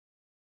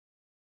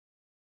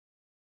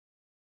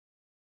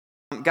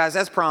Guys,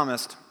 as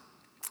promised,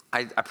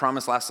 I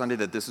promised last Sunday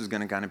that this was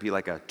going to kind of be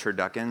like a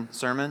turducken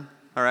sermon,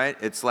 all right?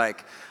 It's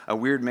like a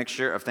weird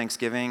mixture of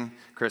Thanksgiving,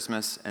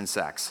 Christmas, and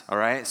sex, all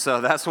right?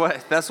 So that's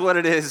what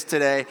it is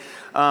today.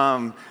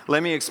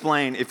 Let me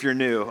explain if you're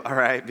new, all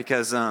right?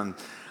 Because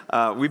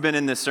we've been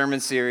in this sermon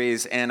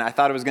series, and I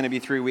thought it was going to be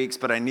 3 weeks,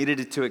 but I needed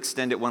it to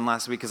extend it one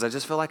last week because I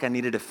just feel like I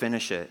needed to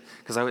finish it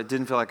because I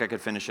didn't feel like I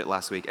could finish it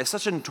last week. It's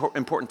such an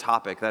important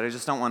topic that I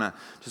just don't want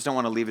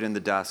to leave it in the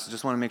dust. I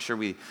just want to make sure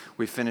we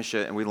finish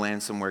it and we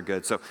land somewhere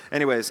good. So,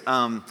 anyways,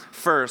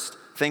 first,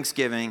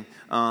 Thanksgiving.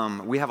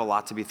 We have a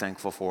lot to be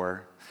thankful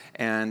for.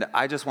 And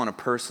I just want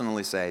to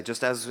personally say,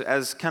 just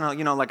as kind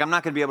of, like I'm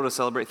not going to be able to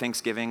celebrate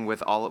Thanksgiving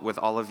with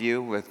all of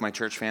you, with my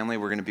church family.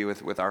 We're going to be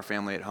with our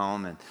family at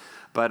home.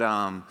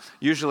 But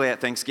usually at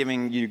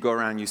Thanksgiving, you go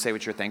around, you say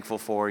what you're thankful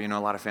for. A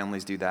lot of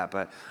families do that.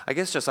 But I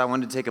guess I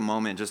wanted to take a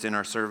moment just in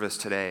our service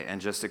today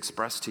and just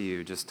express to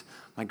you just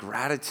my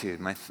gratitude,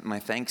 my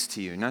thanks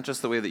to you. Not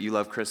just the way that you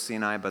love Christy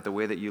and I, but the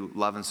way that you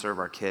love and serve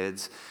our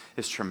kids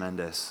is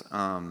tremendous.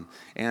 And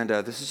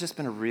this has just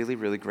been a really,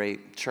 really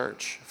great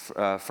church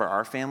for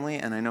our family,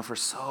 and I know for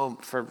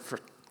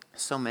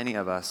so many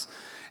of us.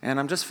 And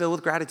I'm just filled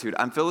with gratitude.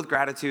 I'm filled with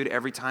gratitude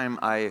every time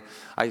I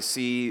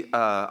see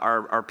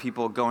our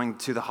people going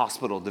to the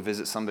hospital to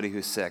visit somebody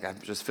who's sick. I'm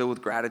just filled with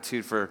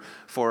gratitude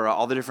for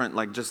all the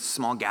different, just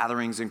small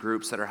gatherings and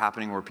groups that are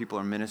happening where people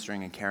are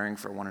ministering and caring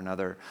for one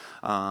another,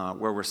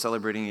 where we're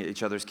celebrating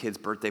each other's kids'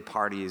 birthday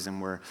parties,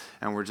 and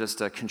we're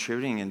just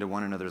contributing into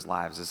one another's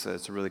lives.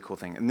 It's a really cool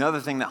thing. Another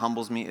thing that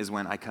humbles me is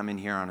when I come in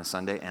here on a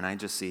Sunday and I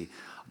just see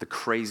the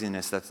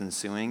craziness that's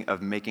ensuing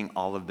of making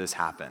all of this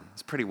happen.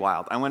 It's pretty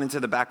wild. I went into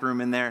the back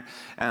room in there,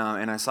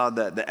 and I saw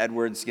the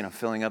Edwards,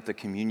 filling up the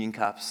communion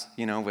cups,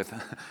 with,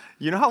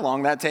 how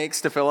long that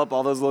takes to fill up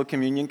all those little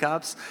communion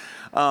cups?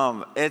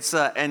 And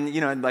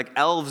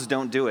elves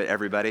don't do it,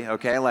 everybody,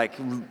 okay?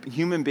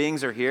 Human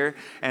beings are here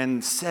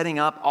and setting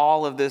up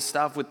all of this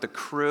stuff with the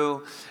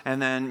crew,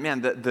 and then,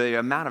 man, the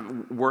amount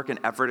of work and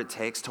effort it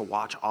takes to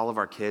watch all of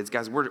our kids.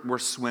 Guys, we're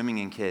swimming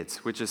in kids,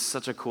 which is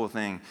such a cool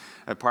thing,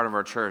 a part of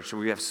our church.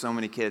 We have so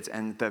many kids,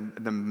 and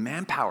the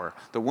manpower,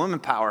 the woman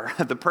power,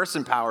 the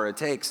person power it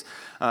takes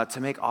to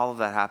make all of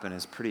that happen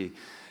is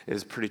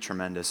pretty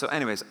tremendous. So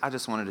anyways, I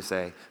just wanted to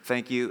say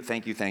thank you.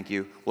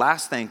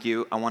 Last thank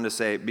you, I wanted to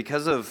say,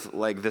 because of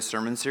this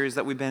sermon series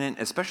that we've been in,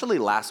 especially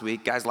last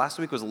week. Guys, last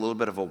week was a little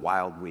bit of a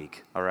wild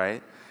week, all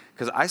right?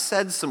 Because I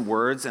said some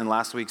words in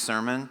last week's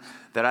sermon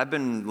that I've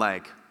been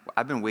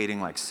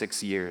waiting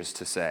 6 years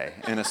to say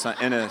in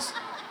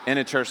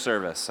a church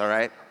service, all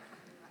right?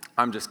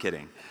 I'm just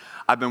kidding.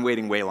 I've been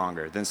waiting way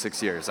longer than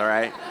 6 years, all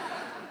right?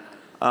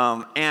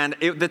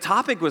 The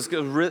topic was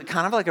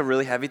kind of a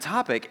really heavy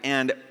topic,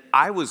 and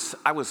I was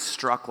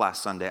struck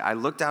last Sunday. I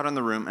looked out in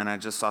the room and I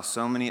just saw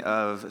so many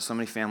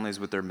families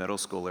with their middle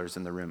schoolers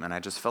in the room, and I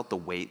just felt the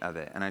weight of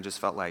it, and I just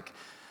felt like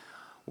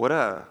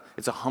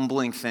it's a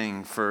humbling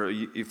thing for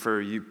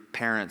you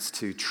parents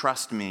to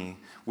trust me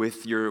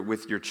with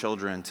your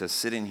children, to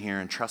sit in here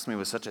and trust me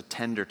with such a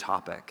tender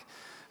topic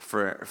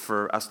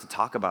for us to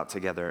talk about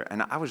together.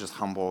 And I was just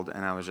humbled,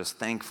 and I was just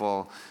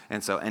thankful.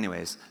 And so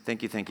anyways,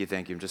 thank you.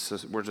 I'm just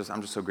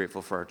so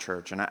grateful for our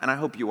church. And I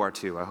hope you are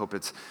too. I hope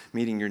it's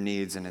meeting your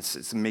needs, and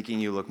it's making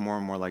you look more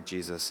and more like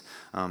Jesus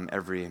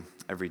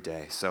every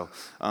day. So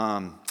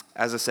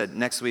as I said,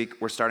 next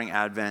week we're starting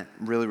Advent.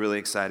 Really, really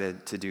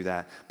excited to do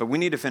that. But we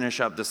need to finish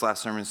up this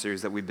last sermon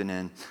series that we've been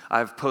in.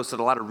 I've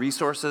posted a lot of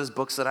resources,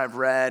 books that I've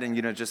read,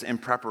 and just in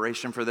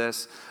preparation for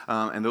this.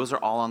 And those are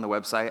all on the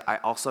website. I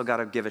also got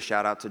to give a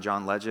shout out to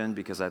John Legend,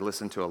 because I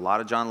listened to a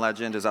lot of John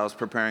Legend as I was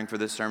preparing for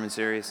this sermon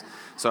series.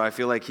 So I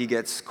feel like he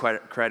gets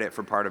credit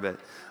for part of it.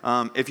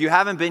 If you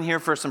haven't been here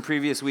for some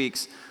previous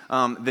weeks,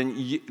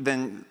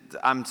 then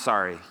I'm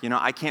sorry.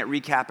 I can't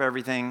recap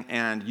everything,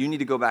 and you need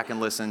to go back and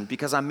listen,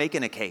 because I'm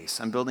making a case.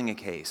 I'm building a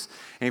case.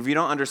 And if you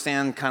don't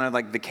understand kind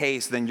of the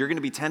case, then you're going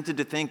to be tempted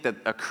to think that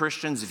a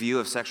Christian's view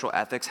of sexual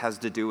ethics has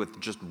to do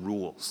with just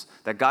rules,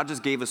 that God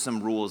just gave us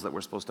some rules that we're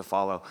supposed to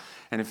follow.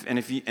 And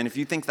if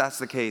you think that's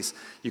the case,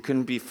 you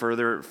couldn't be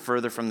further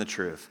from the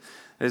truth.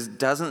 It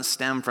doesn't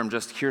stem from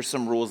just here's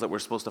some rules that we're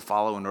supposed to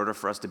follow in order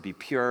for us to be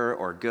pure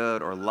or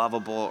good or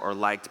lovable or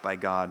liked by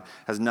God. It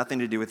has nothing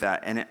to do with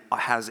that. And it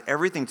has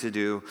everything to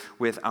do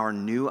with our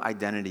new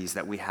identities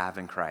that we have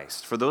in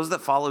Christ. For those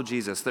that follow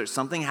Jesus, there's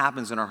something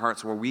happens in our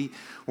hearts where we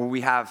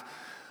have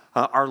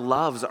our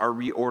loves are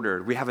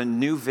reordered. We have a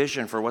new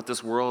vision for what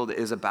this world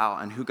is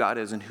about and who God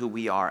is and who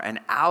we are. And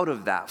out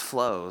of that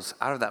flows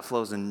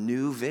a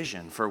new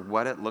vision for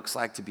what it looks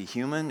like to be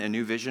human, a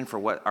new vision for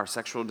what our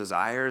sexual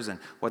desires and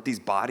what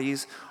these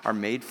bodies are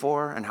made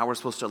for and how we're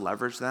supposed to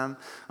leverage them.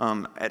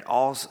 It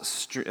all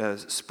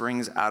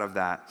springs out of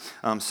that.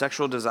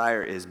 Sexual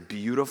desire is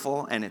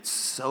beautiful, and it's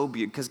so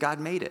beautiful because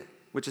God made it,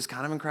 which is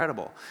kind of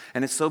incredible.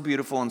 And it's so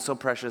beautiful and so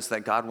precious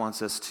that God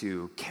wants us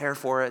to care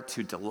for it,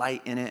 to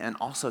delight in it, and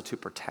also to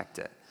protect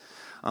it.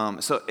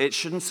 So it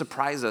shouldn't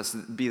surprise us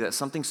that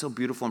something so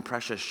beautiful and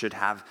precious should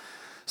have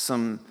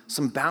some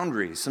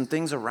boundaries, some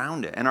things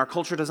around it. And our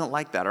culture doesn't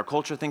like that. Our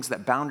culture thinks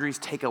that boundaries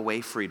take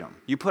away freedom.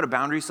 You put a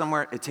boundary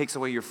somewhere, it takes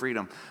away your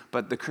freedom.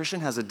 But the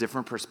Christian has a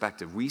different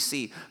perspective. We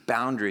see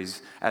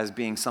boundaries as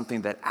being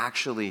something that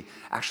actually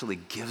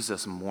gives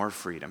us more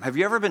freedom. Have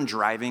you ever been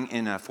driving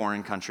in a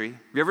foreign country?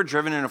 Have you ever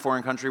driven in a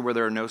foreign country where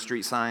there are no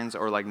street signs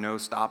or like no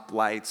stop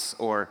lights,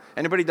 or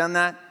anybody done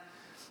that?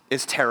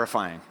 It's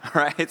terrifying,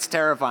 right? It's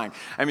terrifying.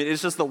 I mean,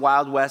 it's just the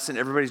Wild West and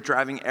everybody's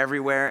driving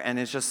everywhere and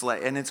it's just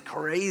like, and it's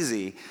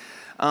crazy.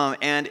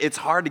 And it's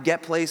hard to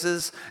get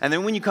places. And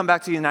then when you come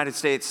back to the United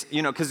States,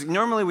 because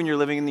normally when you're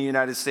living in the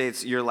United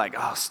States, you're like,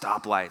 oh,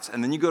 stoplights.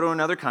 And then you go to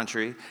another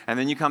country and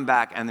then you come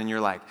back and then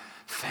you're like,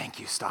 thank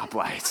you,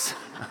 stoplights.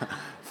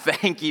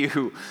 Thank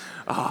you.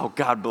 Oh,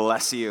 God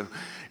bless you.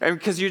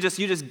 Because you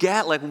just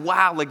get like,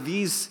 wow, like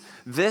these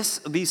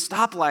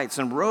stoplights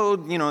and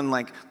road, and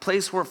like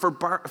place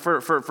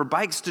for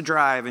bikes to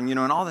drive and,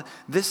 and all that.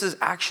 This is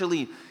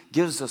actually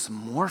gives us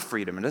more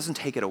freedom. It doesn't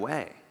take it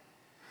away.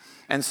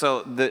 And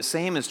so the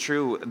same is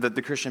true that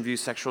the Christian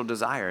views sexual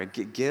desire.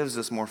 It gives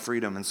us more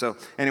freedom. And so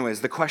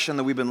anyways, the question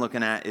that we've been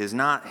looking at is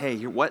not,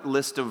 hey, what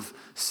list of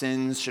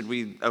sins should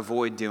we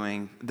avoid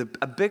doing?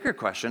 A bigger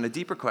question, a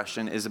deeper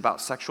question is about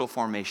sexual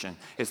formation.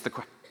 It's the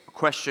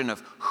question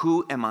of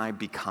who am I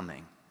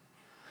becoming?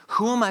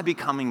 Who am I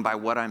becoming by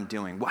what I'm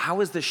doing? How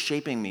is this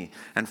shaping me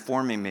and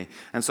forming me?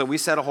 And so we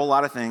said a whole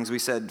lot of things. We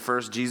said,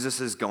 first, Jesus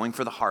is going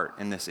for the heart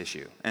in this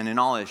issue. And in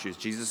all issues,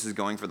 Jesus is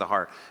going for the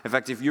heart. In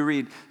fact, if you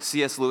read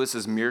C.S.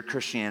 Lewis's Mere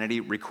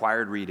Christianity,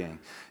 required reading,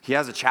 he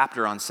has a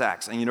chapter on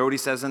sex. And you know what he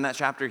says in that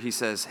chapter? He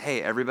says,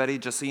 hey, everybody,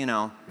 just so you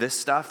know, this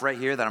stuff right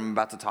here that I'm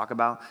about to talk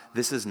about,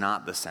 this is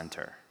not the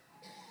center.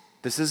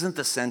 This isn't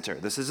the center.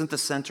 This isn't the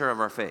center of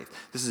our faith.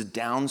 This is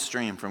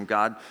downstream from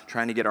God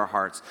trying to get our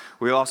hearts.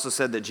 We also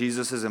said that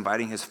Jesus is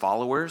inviting his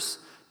followers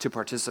to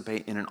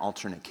participate in an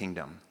alternate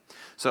kingdom.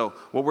 So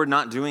what we're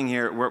not doing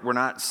here, we're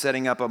not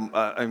setting up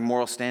a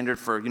moral standard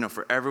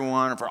for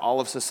everyone, for all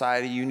of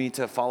society. You need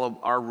to follow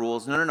our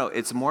rules. No.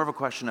 It's more of a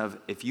question of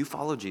if you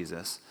follow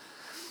Jesus,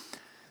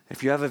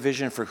 if you have a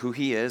vision for who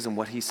he is and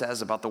what he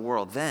says about the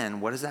world, then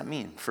what does that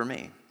mean for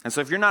me? And so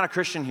if you're not a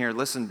Christian here,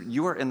 listen,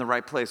 you are in the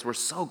right place. We're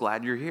so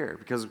glad you're here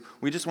because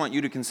we just want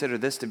you to consider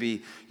this to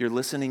be, you're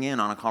listening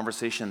in on a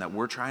conversation that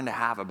we're trying to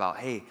have about,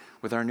 hey,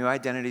 with our new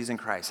identities in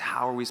Christ,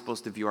 how are we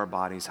supposed to view our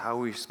bodies? How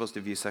are we supposed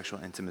to view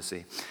sexual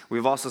intimacy?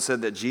 We've also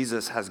said that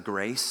Jesus has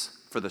grace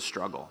for the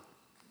struggle.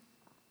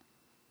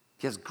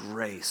 He has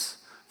grace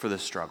for the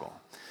struggle.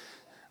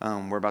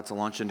 We're about to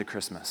launch into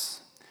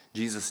Christmas.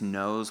 Jesus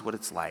knows what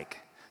it's like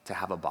to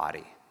have a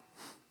body.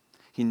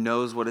 He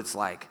knows what it's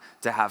like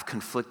to have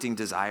conflicting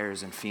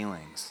desires and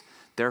feelings.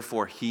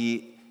 Therefore,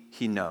 he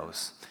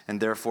knows, and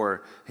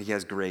therefore he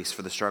has grace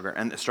for the struggle.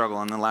 And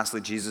then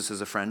lastly, Jesus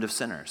is a friend of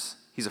sinners.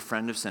 He's a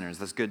friend of sinners.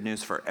 That's good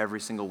news for every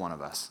single one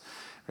of us.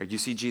 Right? You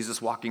see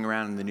Jesus walking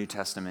around in the New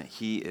Testament.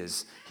 He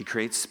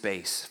creates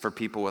space for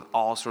people with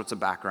all sorts of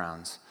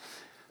backgrounds.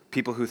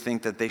 People who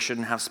think that they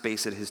shouldn't have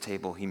space at his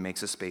table, he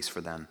makes a space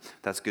for them.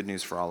 That's good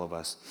news for all of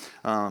us.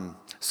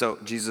 So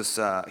Jesus,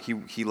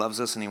 he loves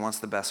us and he wants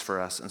the best for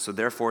us. And so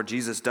therefore,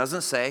 Jesus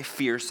doesn't say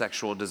fear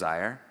sexual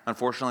desire.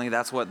 Unfortunately,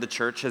 that's what the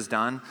church has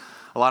done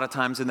a lot of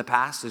times in the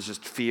past, is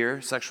just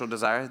fear sexual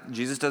desire.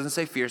 Jesus doesn't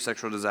say fear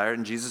sexual desire,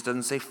 and Jesus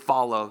doesn't say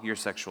follow your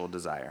sexual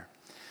desire.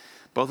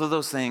 Both of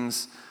those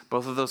things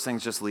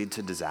just lead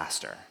to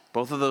disaster.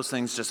 Both of those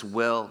things just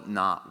will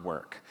not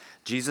work.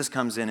 Jesus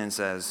comes in and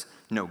says,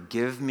 no,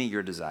 give me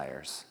your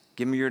desires.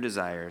 Give me your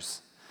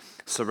desires.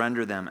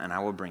 Surrender them, and I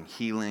will bring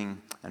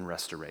healing and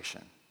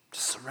restoration.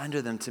 Just surrender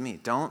them to me.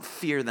 Don't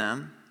fear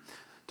them.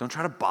 Don't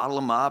try to bottle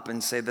them up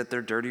and say that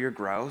they're dirty or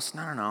gross.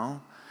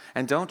 No.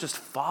 And don't just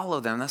follow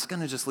them. That's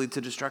going to just lead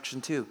to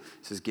destruction too.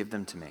 He says, give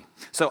them to me.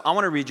 So I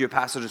want to read you a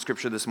passage of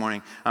scripture this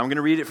morning. I'm going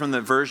to read it from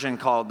the version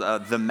called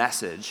The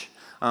Message.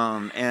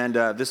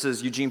 This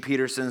is Eugene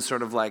Peterson's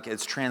sort of like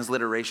its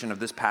transliteration of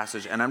this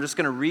passage. And I'm just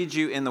going to read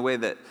you in the way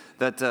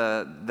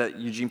that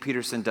Eugene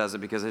Peterson does it,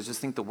 because I just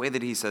think the way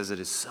that he says it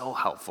is so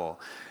helpful.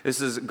 This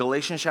is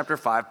Galatians chapter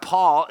 5.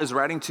 Paul is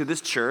writing to this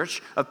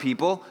church of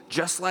people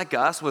just like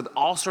us with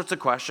all sorts of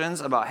questions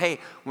about, hey,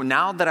 well,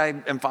 now that I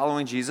am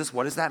following Jesus,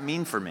 what does that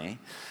mean for me?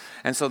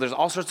 And so there's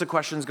all sorts of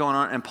questions going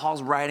on, and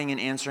Paul's writing and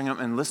answering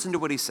them, and listen to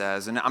what he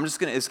says. And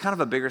it's kind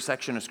of a bigger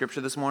section of scripture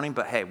this morning,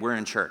 but hey, we're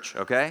in church,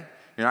 okay?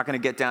 You're not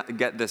going to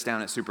get this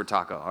down at Super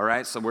Taco, all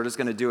right? So we're just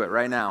going to do it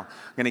right now.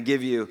 I'm going to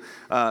give you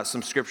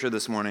some scripture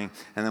this morning,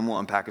 and then we'll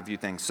unpack a few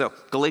things. So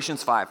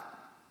Galatians 5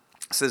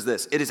 says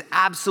this: it is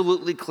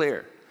absolutely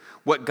clear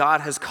that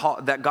God has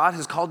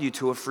called you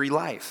to a free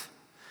life.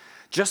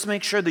 Just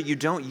make sure that you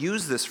don't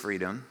use this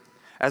freedom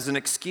as an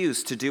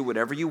excuse to do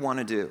whatever you want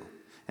to do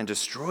and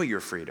destroy your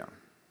freedom.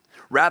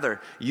 Rather,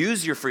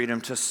 use your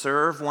freedom to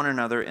serve one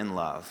another in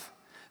love.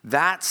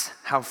 That's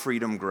how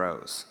freedom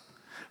grows.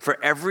 For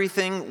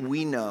everything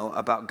we know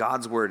about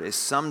God's word is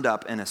summed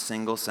up in a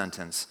single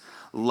sentence: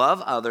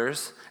 love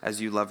others as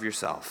you love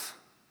yourself.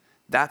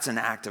 That's an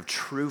act of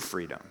true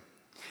freedom.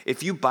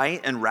 If you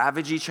bite and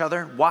ravage each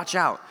other, watch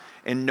out.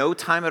 In no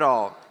time at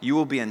all, you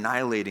will be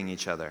annihilating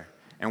each other.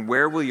 And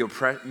where will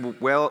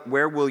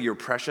your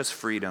precious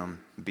freedom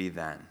be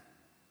then?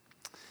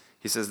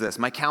 He says this,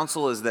 my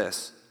counsel is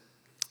this,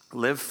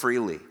 live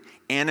freely,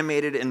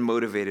 animated and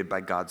motivated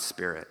by God's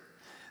Spirit.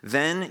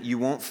 Then you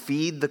won't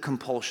feed the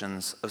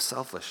compulsions of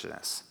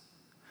selfishness.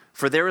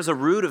 For there is a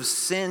root of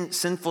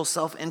sinful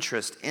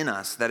self-interest in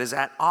us that is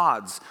at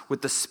odds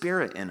with the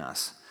Spirit in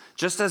us,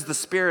 just as the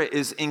Spirit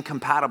is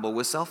incompatible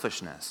with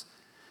selfishness.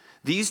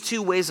 These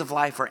two ways of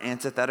life are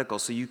antithetical,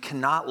 so you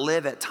cannot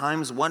live at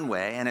times one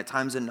way and at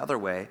times another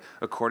way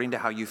according to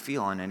how you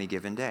feel on any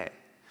given day.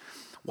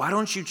 Why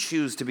don't you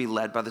choose to be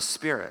led by the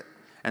Spirit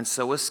and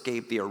so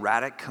escape the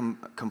erratic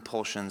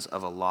compulsions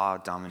of a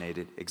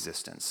law-dominated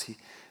existence?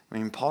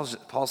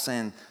 Paul's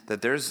saying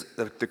that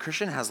the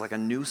Christian has like a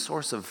new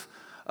source of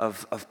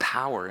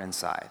power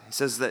inside. He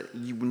says that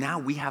now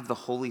we have the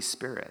Holy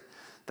Spirit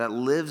that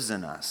lives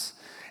in us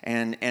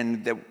and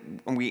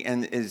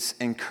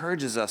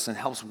encourages us and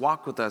helps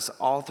walk with us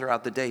all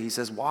throughout the day. He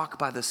says, walk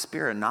by the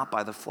Spirit, not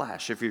by the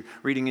flesh. If you're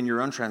reading in your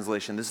own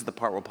translation, this is the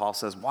part where Paul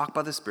says, walk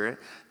by the Spirit,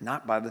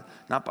 not by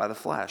the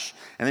flesh.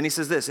 And then he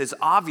says this, it's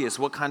obvious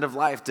what kind of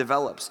life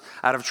develops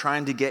out of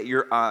trying to get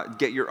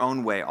your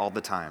own way all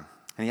the time.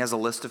 And he has a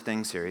list of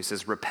things here. He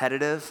says,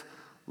 repetitive,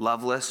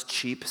 loveless,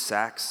 cheap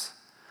sex,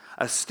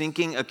 a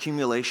stinking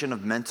accumulation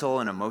of mental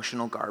and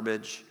emotional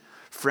garbage,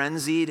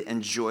 frenzied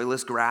and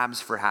joyless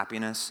grabs for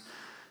happiness,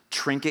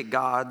 trinket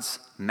gods,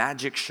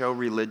 magic show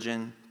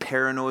religion,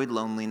 paranoid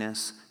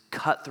loneliness,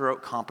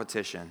 cutthroat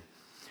competition,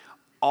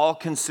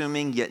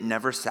 all-consuming yet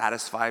never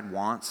satisfied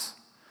wants,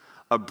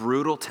 a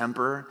brutal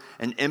temper,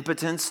 an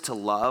impotence to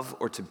love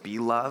or to be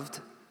loved,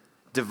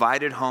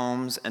 divided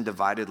homes and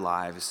divided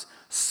lives,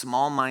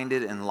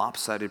 small-minded and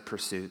lopsided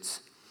pursuits,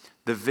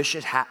 the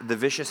vicious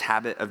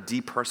habit of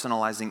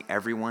depersonalizing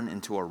everyone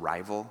into a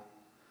rival,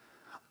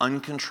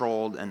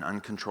 uncontrolled and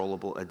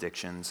uncontrollable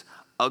addictions,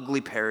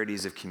 ugly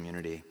parodies of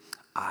community.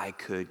 I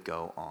could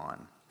go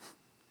on.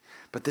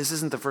 But this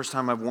isn't the first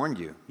time I've warned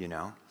you, you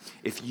know.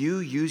 If you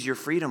use your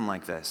freedom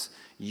like this,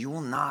 you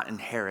will not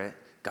inherit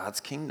God's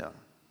kingdom.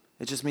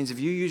 It just means if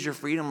you use your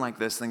freedom like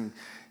this, then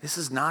this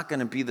is not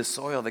going to be the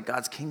soil that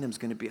God's kingdom is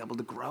going to be able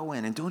to grow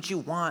in. And don't you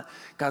want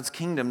God's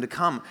kingdom to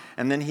come?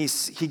 And then he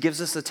gives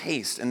us a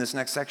taste in this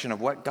next section of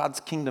what God's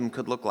kingdom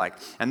could look like.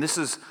 And this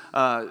is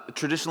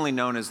traditionally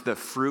known as the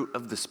fruit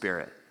of the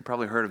Spirit. You've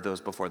probably heard of those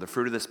before, the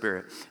fruit of the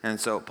Spirit. And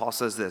so Paul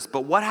says this,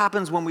 but what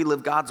happens when we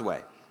live God's way?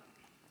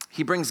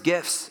 He brings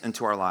gifts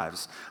into our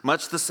lives,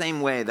 much the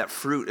same way that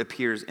fruit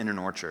appears in an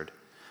orchard.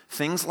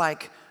 Things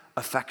like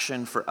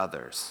affection for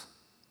others.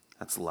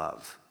 That's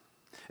love.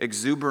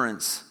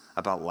 Exuberance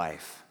about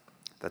life.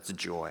 That's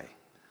joy.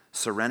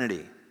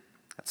 Serenity.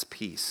 That's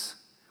peace.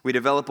 We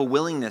develop a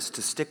willingness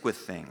to stick with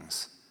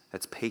things.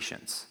 That's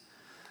patience.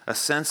 A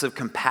sense of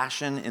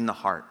compassion in the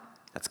heart.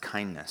 That's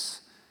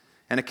kindness.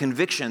 And a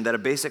conviction that a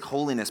basic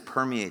holiness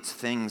permeates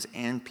things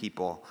and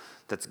people.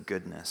 That's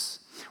goodness.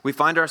 We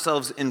find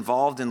ourselves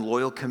involved in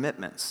loyal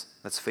commitments.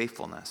 That's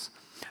faithfulness.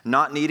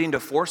 Not needing to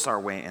force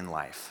our way in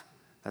life.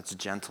 That's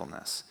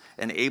gentleness.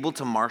 And able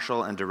to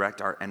marshal and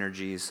direct our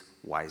energies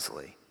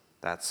wisely.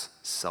 That's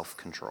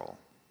self-control.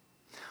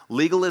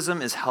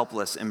 Legalism is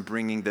helpless in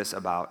bringing this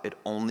about. It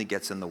only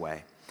gets in the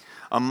way.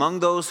 Among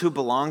those who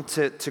belong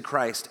to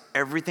Christ,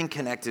 everything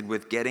connected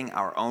with getting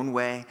our own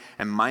way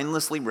and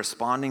mindlessly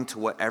responding to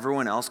what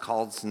everyone else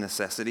calls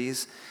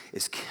necessities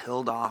is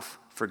killed off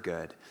for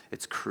good.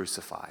 It's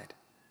crucified.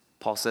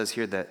 Paul says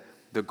here that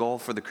the goal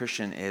for the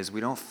Christian is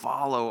we don't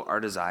follow our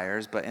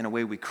desires, but in a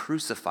way we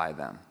crucify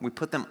them. We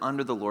put them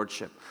under the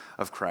lordship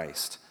of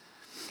Christ.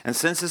 And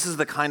since this is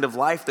the kind of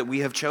life that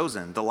we have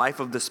chosen, the life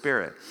of the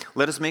Spirit,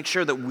 let us make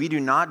sure that we do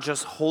not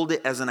just hold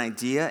it as an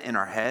idea in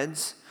our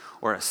heads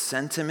or a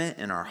sentiment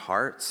in our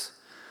hearts,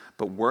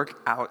 but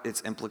work out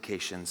its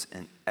implications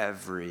in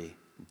every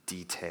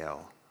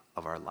detail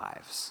of our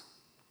lives.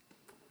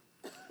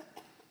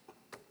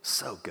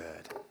 So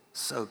good.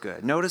 So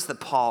good. Notice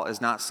that Paul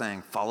is not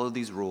saying, follow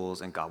these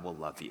rules and God will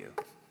love you.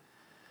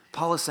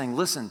 Paul is saying,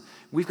 listen,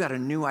 we've got a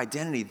new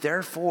identity.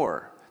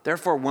 Therefore,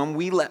 when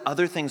we let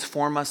other things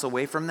form us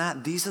away from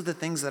that, these are the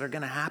things that are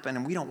going to happen,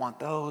 and we don't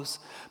want those.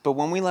 But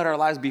when we let our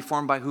lives be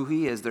formed by who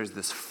he is, there's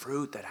this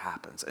fruit that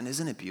happens. And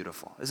isn't it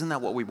beautiful? Isn't that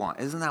what we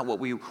want? Isn't that what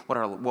we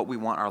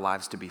want our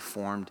lives to be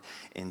formed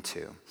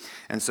into?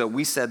 And so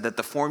we said that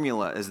the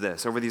formula is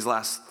this. Over these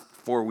last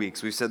 4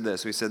 weeks, we've said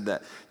this. We said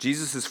that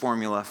Jesus'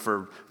 formula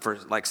for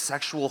like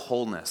sexual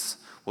wholeness,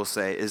 we'll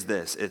say, is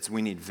this. It's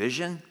we need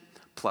vision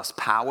plus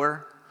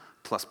power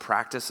plus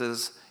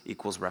practices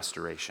equals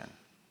restoration.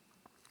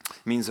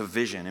 It means a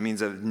vision. It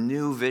means a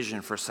new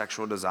vision for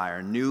sexual desire,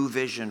 a new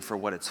vision for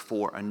what it's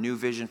for, a new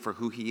vision for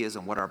who he is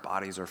and what our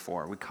bodies are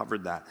for. We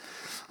covered that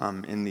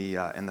in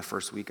the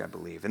first week, I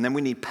believe. And then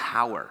we need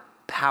power,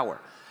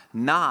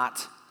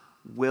 not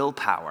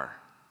willpower,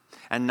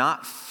 and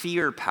not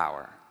fear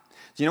power.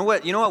 You know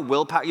what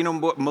willpower,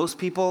 what most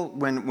people,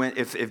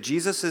 if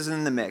Jesus is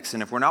in the mix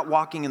and if we're not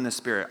walking in the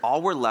Spirit,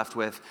 all we're left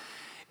with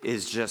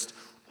is just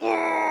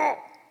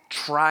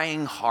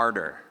trying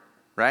harder.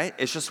 right?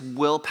 It's just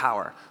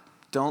willpower.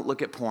 Don't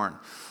look at porn.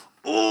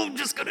 Oh, I'm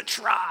just gonna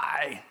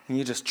try. And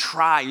you just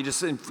try,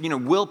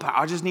 willpower.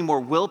 I just need more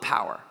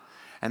willpower.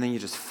 And then you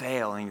just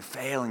fail and you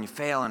fail and you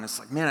fail. And it's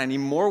like, man, I need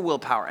more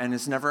willpower. And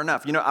it's never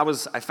enough.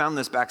 I found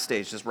this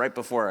backstage just right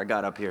before I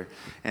got up here.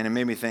 And it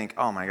made me think,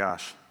 oh my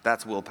gosh,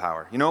 that's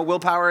willpower. You know what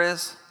willpower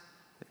is?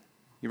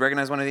 You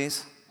recognize one of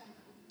these?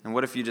 And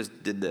what if you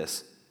just did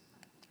this?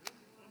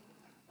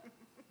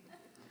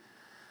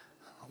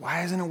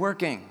 Why isn't it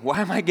working?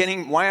 Why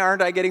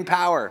aren't I getting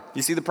power?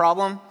 You see the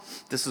problem?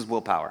 This is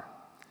willpower.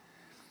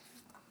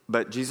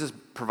 But Jesus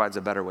provides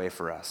a better way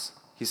for us.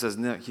 He says,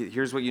 no,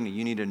 here's what you need.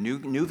 You need a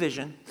new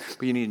vision,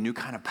 but you need a new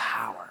kind of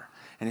power.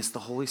 And it's the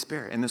Holy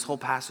Spirit. In this whole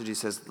passage, he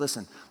says,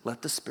 listen,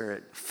 let the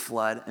Spirit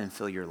flood and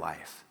fill your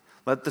life.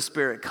 Let the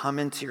Spirit come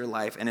into your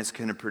life, and it's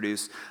going to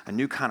produce a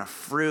new kind of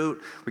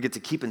fruit. We get to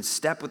keep in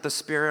step with the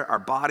Spirit. Our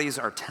bodies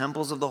are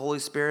temples of the Holy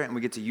Spirit, and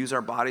we get to use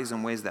our bodies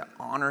in ways that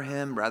honor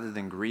him rather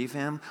than grieve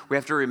him. We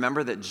have to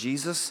remember that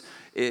Jesus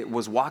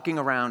was walking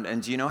around,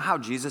 and do you know how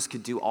Jesus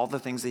could do all the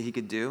things that he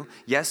could do?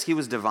 Yes, he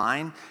was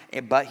divine,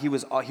 but he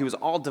was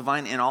all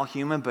divine and all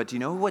human, but do you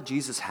know what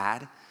Jesus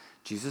had?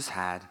 Jesus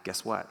had,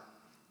 guess what?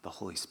 The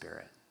Holy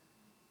Spirit.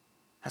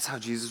 That's how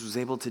Jesus was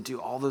able to do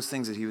all those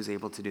things that he was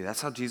able to do.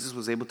 That's how Jesus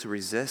was able to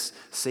resist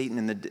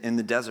Satan in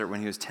the desert when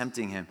he was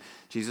tempting him.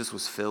 Jesus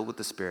was filled with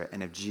the Spirit.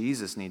 And if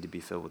Jesus needed to be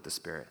filled with the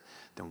Spirit,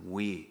 then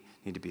we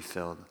need to be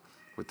filled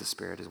with the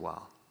Spirit as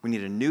well. We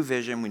need a new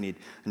vision. We need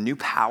a new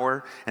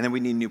power. And then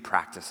we need new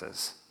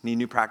practices. We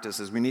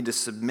need to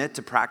submit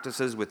to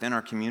practices within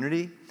our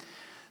community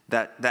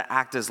that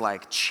act as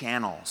like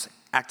channels.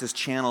 Act as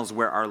channels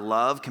where our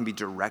love can be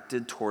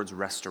directed towards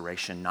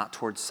restoration, not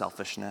towards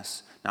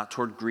selfishness, not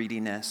toward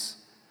greediness,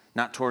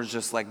 not towards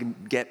just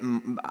like get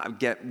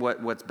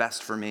what's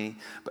best for me,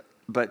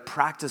 but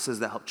practices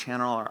that help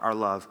channel our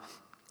love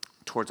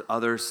towards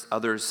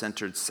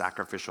others-centered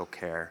sacrificial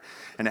care.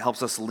 And it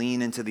helps us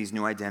lean into these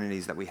new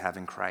identities that we have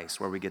in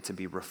Christ, where we get to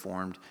be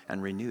reformed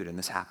and renewed. And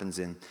this happens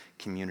in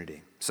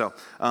community. So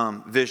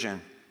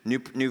vision,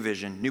 new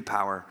vision, new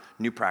power,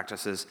 new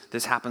practices.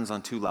 This happens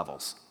on two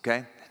levels, okay?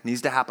 It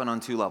needs to happen on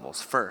two levels.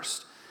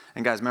 First,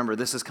 and guys, remember,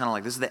 this is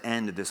the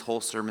end of this whole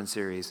sermon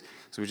series,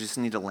 so we just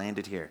need to land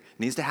it here. It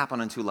needs to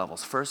happen on two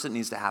levels. First, it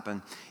needs to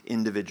happen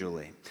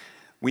individually.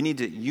 I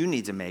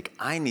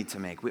need to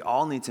make, we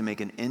all need to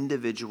make an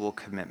individual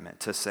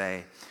commitment to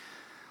say,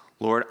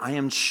 Lord, I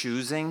am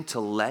choosing to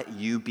let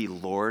you be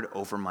Lord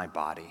over my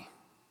body.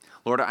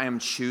 Lord, I am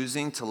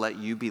choosing to let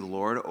you be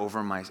Lord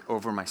over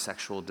my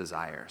sexual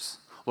desires.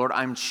 Lord,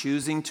 I'm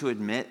choosing to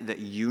admit that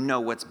you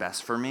know what's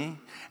best for me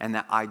and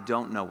that I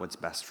don't know what's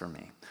best for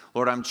me.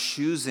 Lord, I'm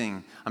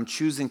choosing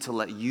to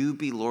let you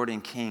be Lord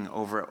and King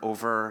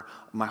over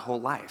my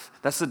whole life.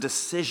 That's the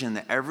decision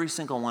that every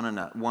single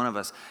one of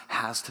us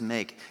has to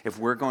make if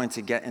we're going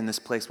to get in this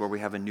place where we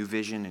have a new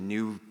vision and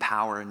new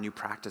power and new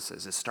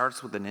practices. It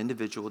starts with an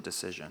individual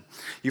decision.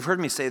 You've heard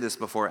me say this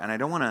before, and I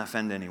don't want to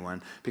offend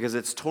anyone because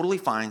it's totally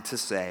fine to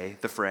say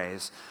the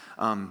phrase,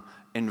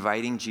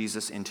 inviting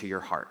Jesus into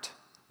your heart.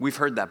 We've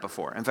heard that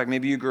before. In fact,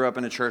 maybe you grew up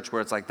in a church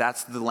where it's like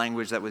that's the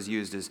language that was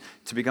used is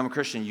to become a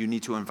Christian, you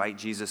need to invite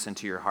Jesus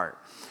into your heart.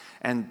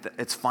 And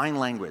it's fine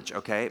language,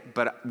 okay?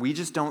 But we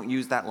just don't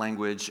use that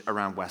language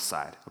around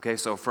Westside, okay?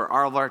 So for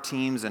all of our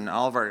teams and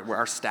all of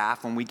our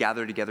staff, when we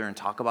gather together and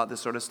talk about this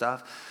sort of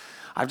stuff,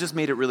 I've just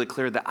made it really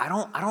clear that I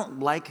don't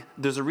like,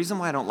 there's a reason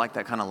why I don't like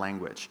that kind of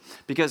language.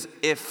 Because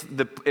if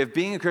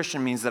being a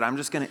Christian means that I'm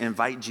just going to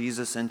invite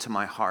Jesus into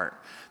my heart,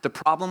 the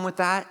problem with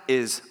that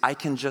is I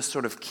can just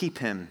sort of keep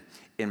him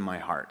in my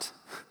heart.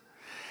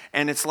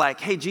 And it's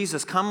like, hey,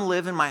 Jesus, come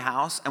live in my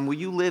house, and will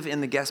you live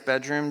in the guest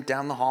bedroom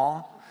down the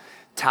hall?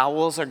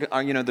 Towels are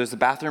there's a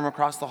bathroom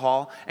across the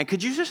hall. And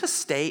could you just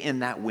stay in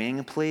that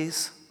wing,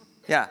 please?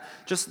 Yeah,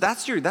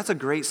 that's a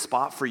great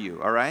spot for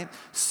you, all right?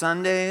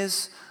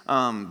 Sundays,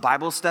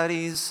 Bible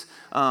studies,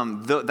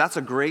 that's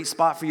a great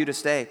spot for you to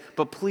stay.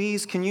 But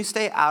please, can you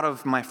stay out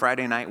of my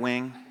Friday night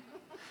wing?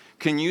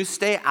 Can you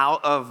stay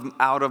out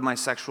of my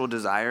sexual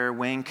desire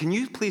wing? Can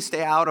you please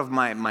stay out of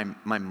my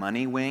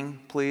money wing,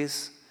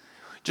 please?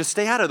 Just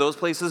stay out of those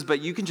places, but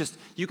you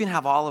can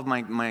have all of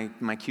my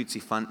cutesy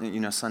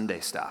fun, Sunday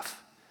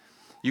stuff.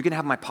 You can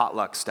have my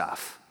potluck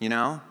stuff,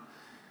 So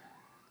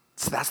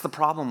that's the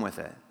problem with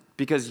it.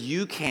 Because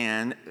you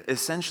can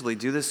essentially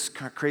do this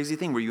crazy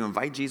thing where you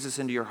invite Jesus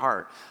into your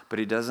heart, but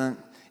he doesn't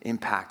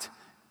impact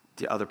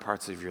the other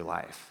parts of your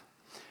life.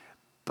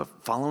 But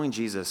following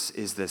Jesus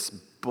is this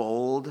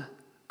bold,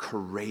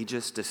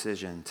 courageous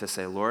decision to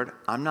say, Lord,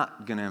 I'm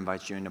not going to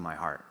invite you into my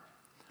heart.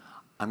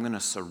 I'm going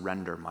to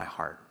surrender my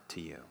heart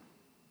to you.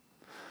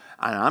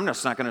 And I'm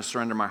just not going to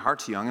surrender my heart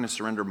to you. I'm going to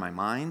surrender my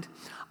mind.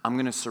 I'm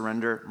going to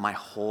surrender my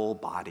whole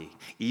body,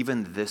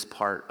 even this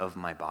part of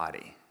my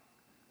body.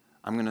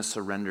 I'm going to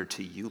surrender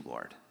to you,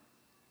 Lord.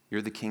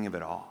 You're the king of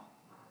it all.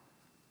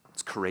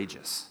 It's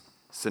courageous.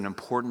 It's an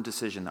important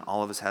decision that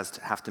all of us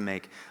have to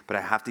make, but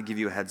I have to give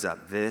you a heads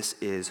up. This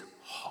is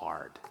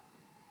hard.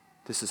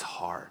 This is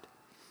hard.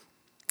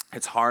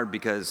 It's hard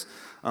because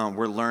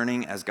we're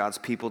learning as God's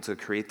people to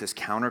create this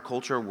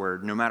counterculture where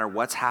no matter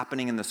what's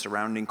happening in the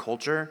surrounding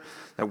culture,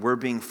 that we're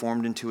being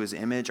formed into his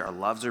image. Our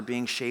loves are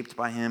being shaped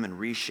by him and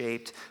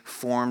reshaped,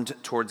 formed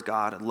towards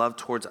God, love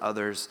towards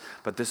others.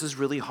 But this is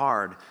really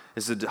hard.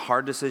 It's a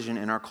hard decision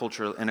in our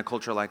culture, in a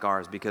culture like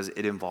ours, because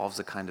it involves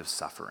a kind of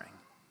suffering.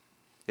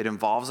 It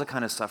involves a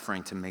kind of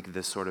suffering to make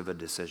this sort of a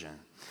decision.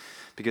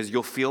 Because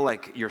you'll feel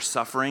like you're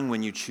suffering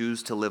when you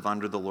choose to live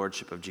under the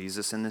lordship of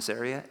Jesus in this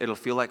area. It'll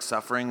feel like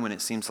suffering when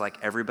it seems like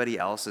everybody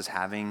else is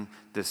having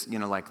this,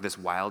 like this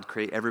wild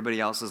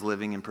everybody else is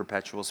living in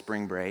perpetual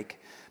spring break,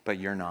 but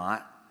you're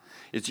not.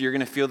 You're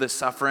going to feel this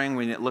suffering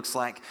when it looks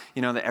like,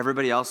 that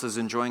everybody else is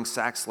enjoying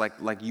sex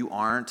like you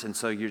aren't. And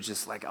so you're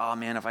just like, oh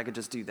man, if I could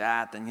just do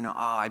that, then,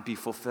 I'd be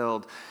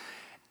fulfilled.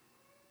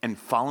 And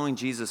following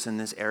Jesus in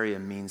this area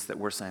means that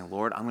we're saying,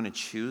 Lord, I'm going to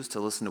choose to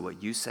listen to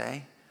what you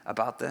say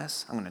about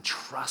this. I'm going to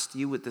trust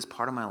you with this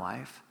part of my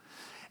life.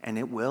 And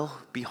it will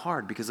be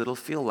hard because it'll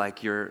feel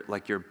like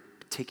you're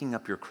taking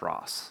up your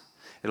cross.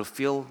 It'll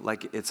feel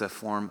like it's a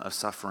form of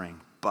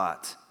suffering.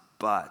 But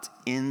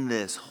in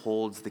this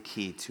holds the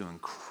key to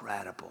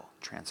incredible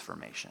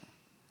transformation.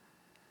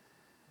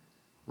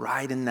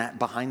 Right in that,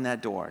 behind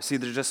that door. See,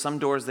 there's just some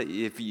doors that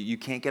if you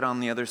can't get on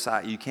the other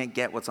side, you can't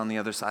get what's on the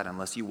other side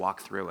unless you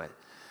walk through it.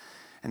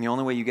 And the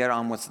only way you get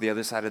on what's the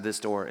other side of this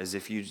door is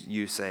if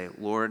you say,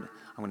 Lord,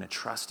 I'm going to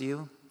trust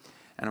you,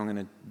 and I'm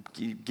going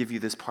to give you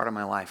this part of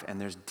my life. And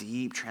there's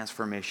deep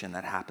transformation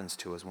that happens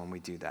to us when we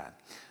do that.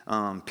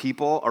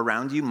 People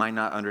around you might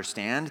not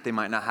understand. They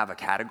might not have a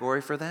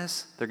category for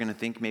this. They're going to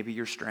think maybe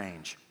you're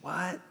strange.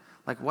 What?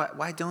 Like, what?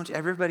 Why don't you?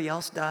 Everybody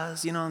else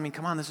does.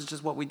 Come on, this is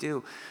just what we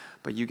do.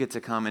 But you get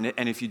to come,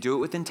 and if you do it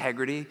with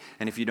integrity,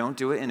 and if you don't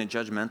do it in a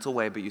judgmental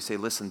way, but you say,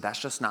 listen, that's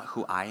just not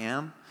who I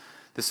am.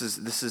 This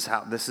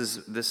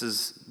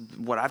is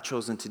what I've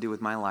chosen to do with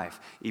my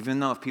life. Even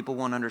though if people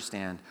won't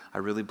understand, I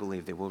really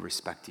believe they will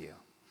respect you.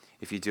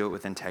 If you do it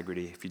with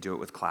integrity, if you do it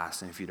with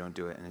class, and if you don't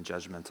do it in a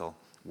judgmental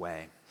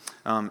way.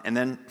 And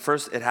then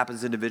first it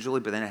happens individually,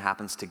 but then it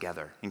happens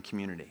together in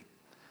community.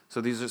 So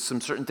these are some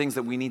certain things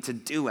that we need to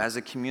do as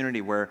a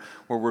community where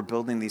we're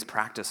building these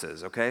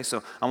practices, okay?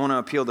 So I want to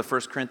appeal to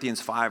 1 Corinthians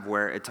 5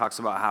 where it talks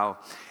about how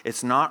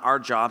it's not our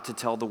job to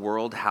tell the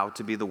world how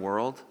to be the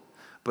world,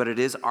 but it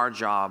is our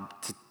job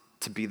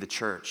to be the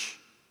church.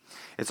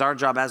 It's our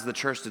job as the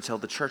church to tell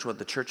the church what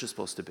the church is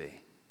supposed to be.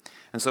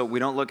 And so we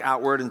don't look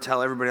outward and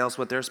tell everybody else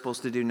what they're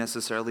supposed to do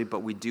necessarily,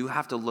 but we do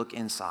have to look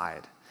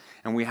inside.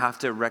 And we have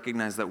to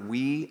recognize that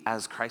we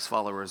as Christ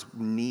followers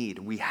we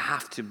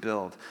have to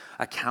build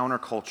a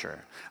counterculture,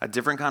 a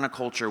different kind of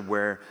culture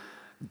where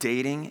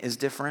dating is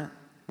different,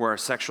 where our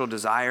sexual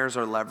desires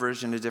are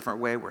leveraged in a different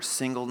way, where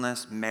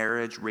singleness,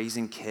 marriage,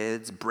 raising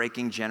kids,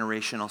 breaking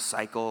generational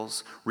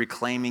cycles,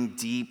 reclaiming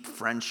deep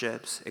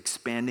friendships,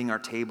 expanding our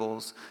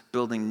tables,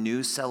 building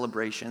new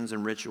celebrations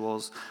and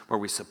rituals, where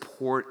we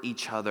support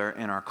each other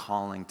in our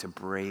calling to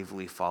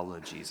bravely follow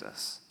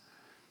Jesus.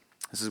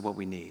 This is what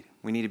we need.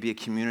 We need to be a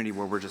community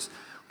where we've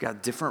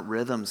got different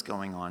rhythms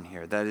going on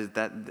here.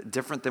 That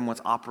different than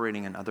what's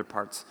operating in other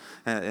parts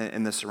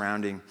in the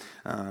surrounding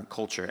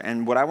culture.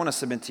 And what I want to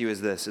submit to you is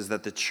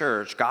that the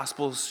church,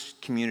 gospel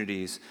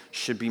communities,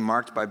 should be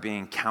marked by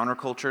being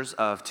countercultures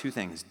of two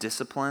things: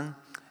 discipline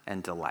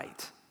and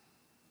delight.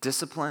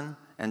 Discipline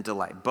and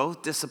delight.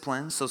 Both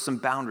disciplines, so some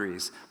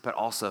boundaries, but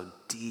also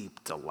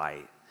deep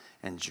delight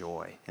and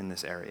joy in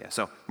this area.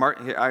 So, Mark,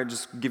 I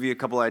just give you a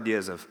couple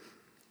ideas of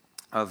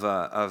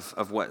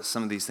what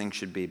some of these things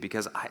should be,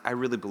 because I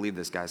really believe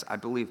this, guys. I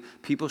believe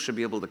people should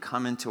be able to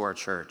come into our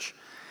church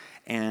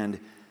and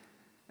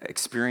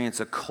experience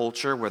a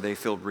culture where they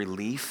feel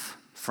relief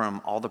from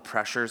all the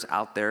pressures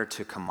out there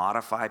to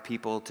commodify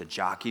people, to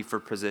jockey for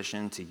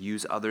position, to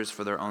use others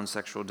for their own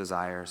sexual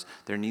desires.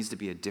 There needs to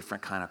be a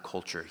different kind of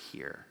culture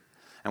here.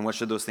 And what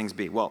should those things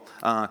be? Well,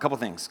 a couple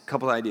things, a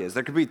couple ideas.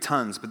 There could be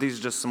tons, but these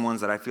are just some ones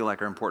that I feel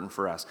like are important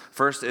for us.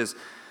 First is,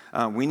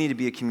 we need to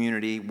be a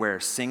community where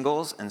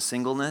singles and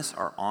singleness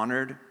are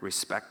honored,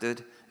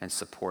 respected, and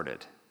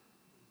supported.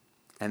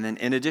 And then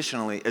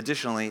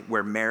additionally,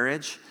 where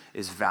marriage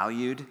is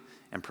valued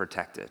and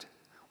protected.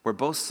 Where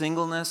both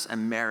singleness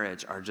and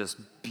marriage are just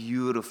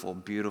beautiful,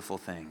 beautiful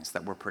things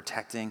that we're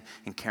protecting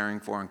and caring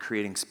for and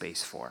creating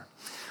space for.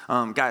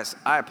 Guys,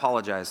 I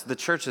apologize. The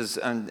church is,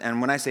 and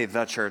when I say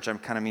the church, I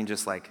kind of mean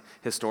just like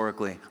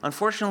historically.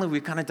 Unfortunately,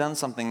 we've kind of done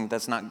something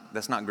that's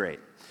not great.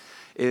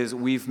 Is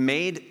we've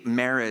made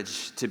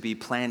marriage to be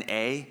plan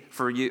A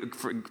for you,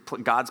 for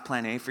God's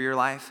plan A for your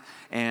life,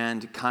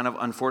 and kind of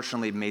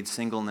unfortunately made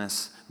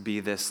singleness be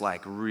this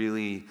like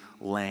really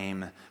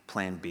lame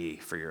plan B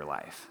for your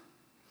life.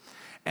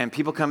 And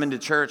people come into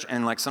church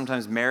and like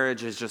sometimes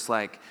marriage is just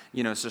like,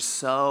 it's just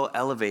so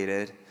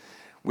elevated,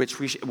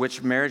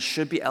 which marriage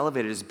should be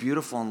elevated. It's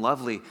beautiful and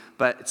lovely,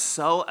 but it's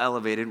so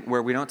elevated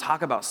where we don't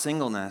talk about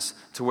singleness,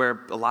 to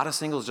where a lot of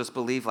singles just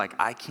believe like,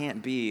 I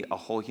can't be a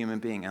whole human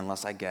being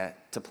unless I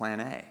get to plan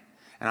A,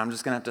 and I'm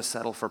just gonna have to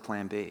settle for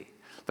plan B.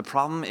 The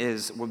problem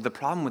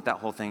with that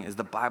whole thing is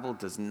the Bible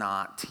does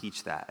not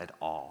teach that at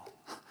all.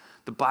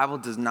 The Bible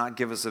does not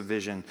give us a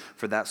vision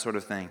for that sort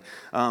of thing.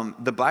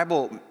 The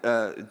Bible,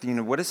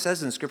 what it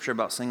says in Scripture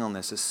about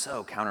singleness is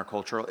so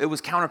countercultural. It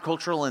was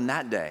countercultural in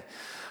that day.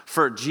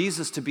 For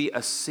Jesus to be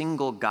a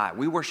single guy.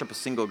 We worship a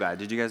single guy.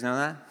 Did you guys know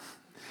that?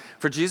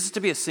 For Jesus to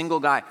be a single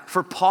guy.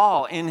 For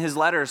Paul in his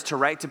letters to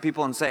write to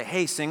people and say,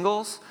 hey,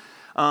 singles,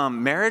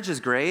 marriage is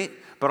great,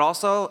 but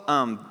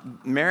also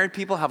married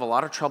people have a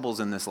lot of troubles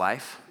in this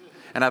life,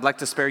 and I'd like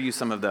to spare you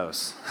some of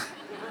those.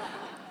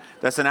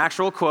 That's an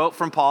actual quote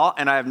from Paul,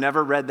 and I have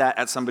never read that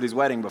at somebody's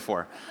wedding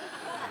before.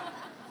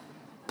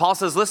 Paul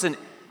says, listen,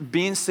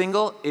 being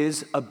single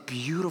is a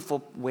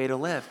beautiful way to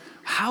live.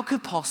 How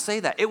could Paul say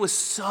that? It was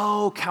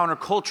so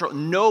countercultural.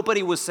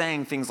 Nobody was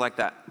saying things like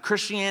that.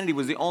 Christianity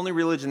was the only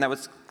religion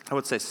that I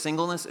would say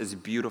singleness is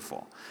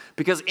beautiful.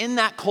 Because in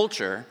that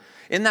culture,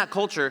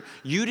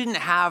 you didn't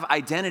have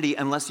identity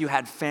unless you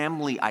had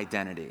family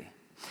identity.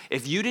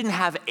 If you didn't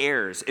have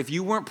heirs, if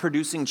you weren't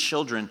producing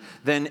children,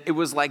 then it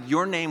was like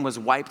your name was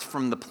wiped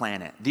from the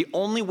planet. The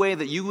only way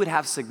that you would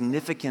have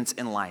significance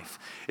in life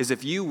is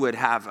if you would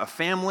have a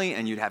family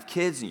and you'd have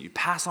kids and you'd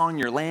pass on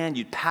your land,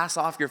 you'd pass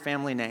off your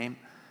family name.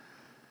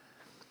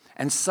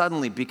 And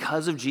suddenly,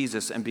 because of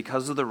Jesus and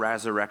because of the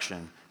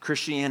resurrection,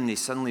 Christianity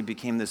suddenly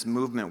became this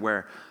movement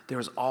where there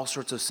was all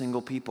sorts of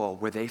single people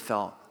where they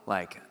felt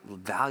like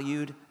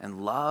valued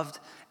and loved,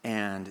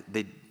 and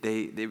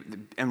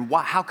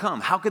how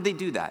come? How could they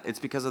do that? It's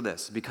because of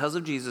this. Because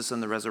of Jesus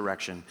and the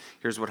resurrection,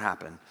 here's what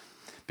happened.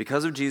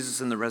 Because of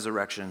Jesus and the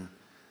resurrection,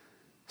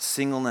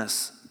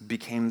 singleness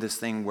became this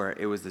thing where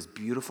it was this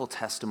beautiful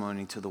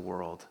testimony to the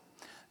world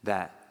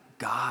that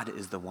God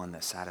is the one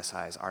that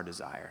satisfies our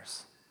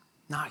desires,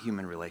 not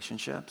human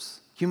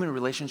relationships. Human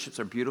relationships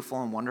are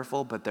beautiful and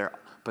wonderful, but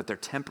they're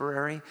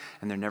temporary,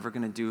 and they're never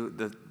going to do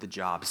the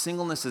job.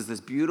 Singleness is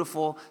this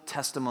beautiful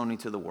testimony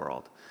to the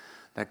world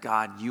that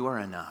God, you are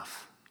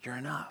enough. You're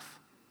enough.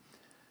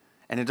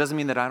 And it doesn't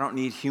mean that I don't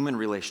need human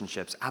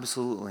relationships.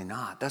 Absolutely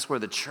not. That's where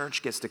the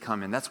church gets to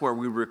come in. That's where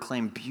we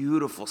reclaim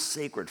beautiful,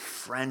 sacred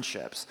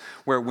friendships,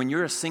 where when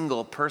you're a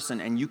single person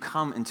and you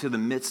come into the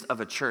midst of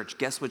a church,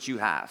 guess what you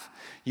have?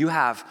 You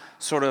have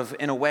sort of,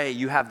 in a way,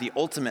 you have the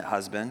ultimate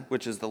husband,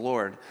 which is the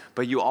Lord,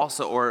 but you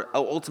also, or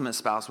ultimate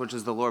spouse, which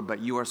is the Lord, but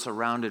you are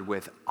surrounded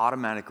with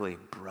automatically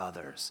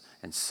brothers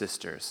and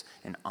sisters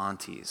and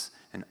aunties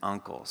and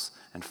uncles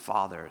and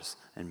fathers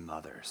and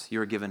mothers. You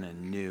are given a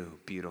new,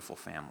 beautiful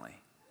family,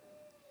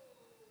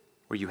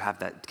 where you have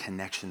that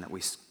connection that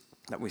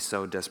we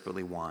so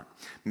desperately want.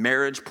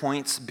 Marriage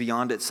points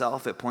beyond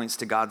itself. It points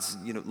to God's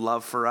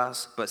love for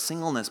us, but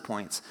singleness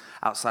points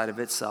outside of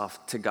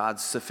itself to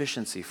God's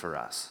sufficiency for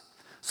us.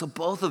 So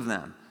both of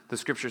them, the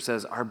scripture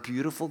says, are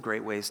beautiful,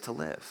 great ways to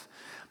live.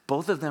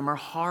 Both of them are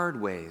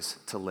hard ways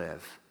to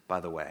live, by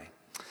the way.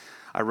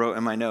 I wrote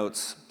in my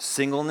notes,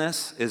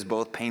 singleness is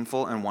both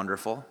painful and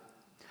wonderful,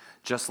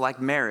 just like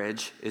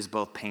marriage is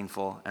both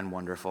painful and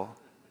wonderful.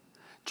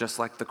 Just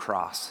like the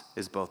cross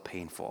is both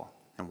painful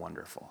and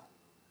wonderful.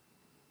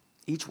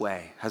 Each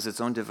way has its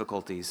own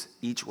difficulties.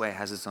 Each way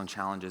has its own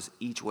challenges.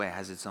 Each way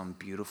has its own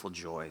beautiful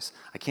joys.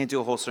 I can't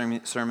do a whole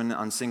sermon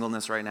on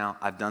singleness right now.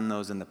 I've done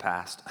those in the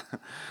past.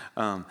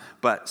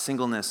 But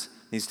singleness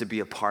needs to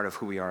be a part of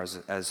who we are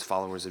as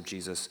followers of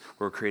Jesus.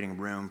 We're creating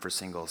room for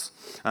singles.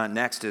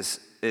 Next is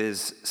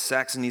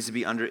sex needs to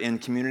be in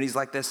communities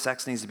like this,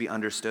 sex needs to be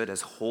understood as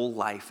whole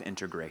life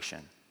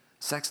integration.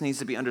 Sex needs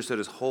to be understood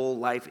as whole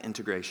life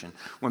integration.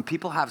 When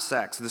people have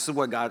sex, this is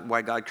why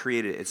God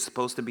created it. It's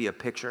supposed to be a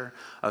picture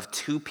of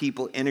two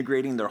people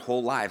integrating their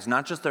whole lives,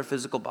 not just their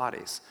physical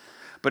bodies.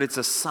 But it's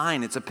a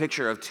sign, it's a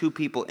picture of two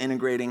people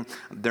integrating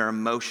their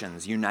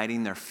emotions,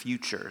 uniting their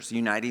futures,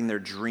 uniting their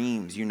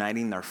dreams,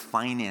 uniting their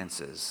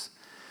finances,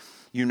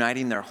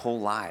 uniting their whole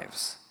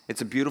lives.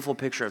 It's a beautiful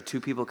picture of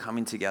two people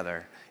coming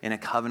together in a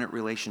covenant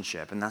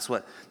relationship. And that's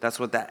what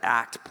that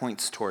act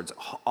points towards,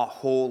 a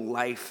whole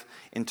life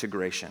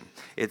integration.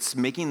 It's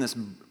making this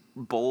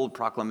bold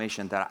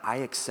proclamation that I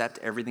accept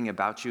everything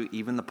about you,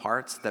 even the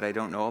parts that I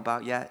don't know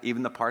about yet,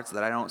 even the parts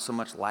that I don't so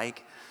much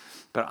like,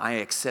 but I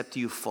accept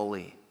you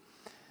fully.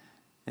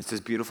 It's this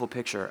beautiful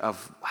picture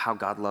of how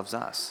God loves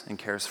us and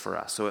cares for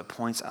us. So it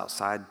points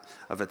outside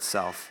of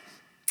itself.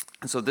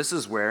 And so this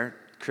is where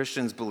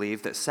Christians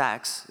believe that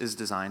sex is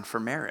designed for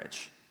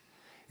marriage.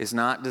 It's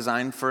not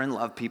designed for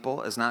in-love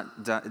people. It's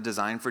not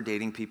designed for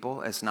dating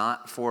people. It's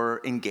not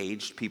for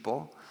engaged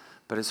people,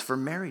 but it's for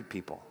married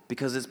people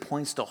because it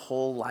points to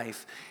whole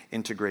life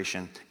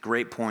integration.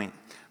 Great point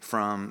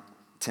from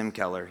Tim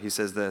Keller. He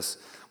says this,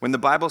 when the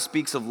Bible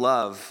speaks of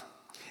love,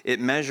 it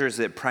measures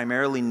it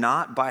primarily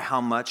not by how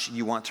much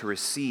you want to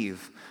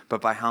receive, but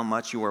by how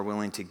much you are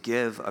willing to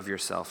give of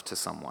yourself to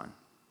someone.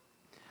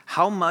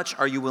 How much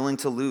are you willing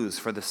to lose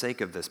for the sake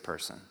of this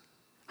person?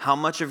 How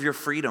much of your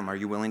freedom are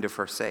you willing to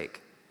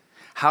forsake?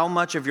 How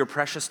much of your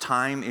precious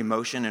time,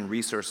 emotion, and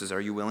resources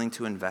are you willing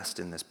to invest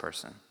in this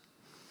person?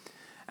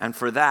 And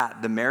for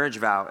that, the marriage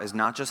vow is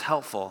not just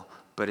helpful,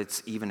 but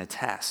it's even a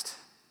test.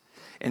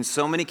 In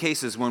so many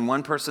cases, when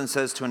one person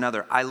says to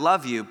another, I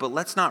love you, but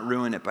let's not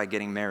ruin it by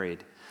getting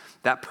married,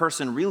 That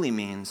person really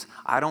means,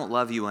 I don't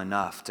love you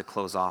enough to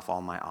close off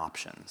all my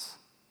options.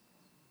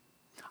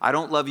 I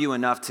don't love you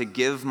enough to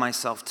give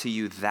myself to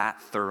you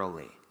that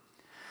thoroughly.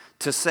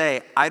 To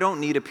say, I don't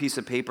need a piece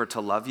of paper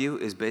to love you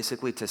is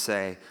basically to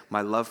say,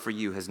 my love for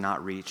you has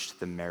not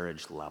reached the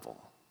marriage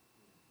level.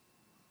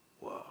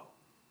 Whoa.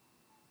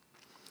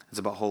 It's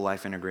about whole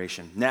life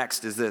integration.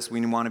 Next is this.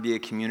 We want to be a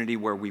community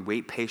where we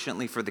wait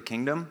patiently for the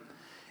kingdom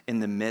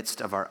in the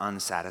midst of our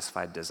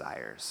unsatisfied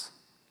desires.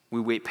 We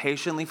wait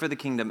patiently for the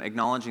kingdom,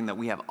 acknowledging that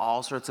we have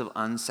all sorts of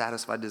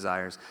unsatisfied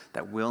desires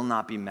that will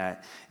not be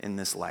met in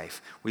this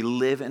life. We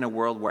live in a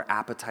world where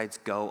appetites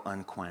go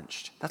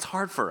unquenched. That's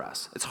hard for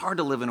us. It's hard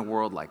to live in a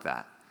world like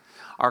that.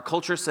 Our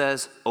culture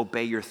says,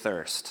 obey your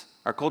thirst.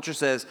 Our culture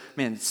says,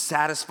 man,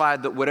 satisfy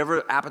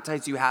whatever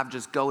appetites you have,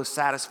 just go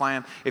satisfy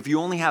them. If you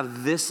only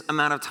have this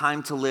amount of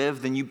time to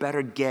live, then you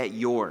better get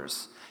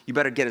yours. You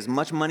better get as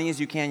much money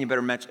as you can. You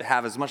better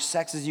have as much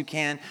sex as you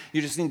can.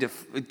 You just need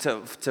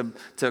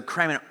to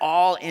cram it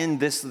all in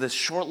this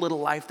short little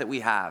life that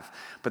we have.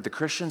 But the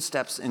Christian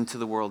steps into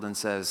the world and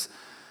says,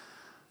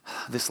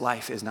 this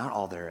life is not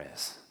all there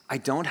is. I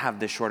don't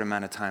have this short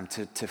amount of time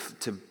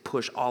to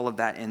push all of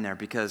that in there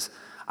because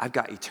I've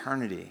got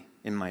eternity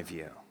in my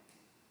view.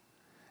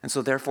 And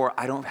so therefore,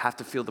 I don't have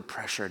to feel the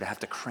pressure to have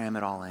to cram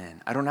it all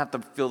in. I don't have to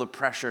feel the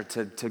pressure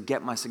to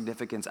get my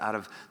significance out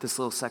of this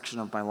little section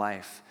of my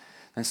life.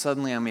 And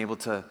suddenly I'm able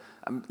to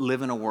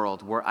live in a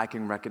world where I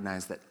can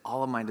recognize that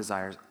all of my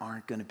desires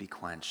aren't going to be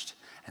quenched.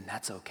 And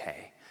that's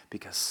okay,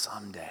 because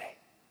someday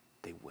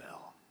they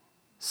will.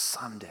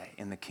 Someday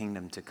in the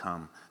kingdom to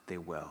come, they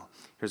will.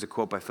 Here's a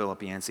quote by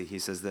Philip Yancey. He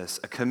says this,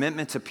 a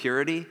commitment to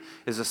purity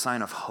is a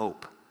sign of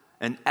hope,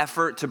 an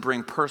effort to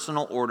bring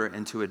personal order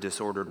into a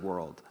disordered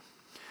world.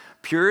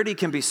 Purity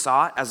can be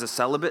sought as a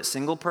celibate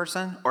single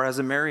person or as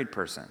a married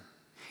person.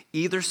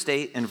 Either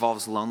state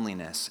involves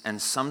loneliness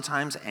and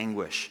sometimes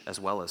anguish as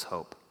well as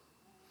hope.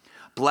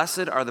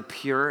 Blessed are the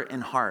pure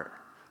in heart,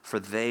 for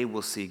they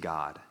will see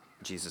God,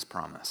 Jesus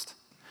promised.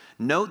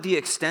 Note the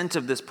extent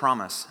of this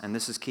promise, and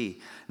this is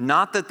key.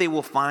 Not that they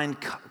will find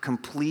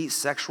complete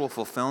sexual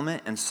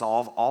fulfillment and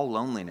solve all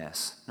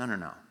loneliness.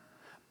 No.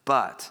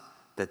 But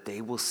that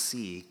they will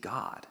see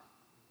God.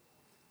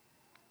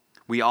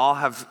 We all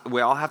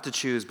have to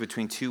choose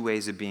between two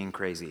ways of being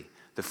crazy: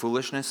 the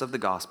foolishness of the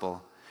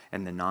gospel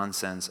and the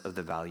nonsense of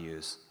the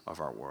values of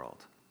our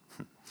world.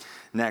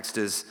 Next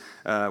is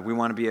we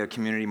want to be a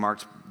community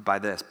marked by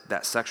this,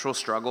 that sexual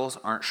struggles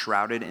aren't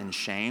shrouded in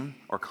shame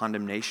or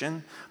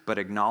condemnation, but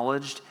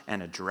acknowledged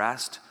and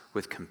addressed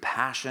with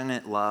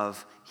compassionate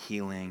love,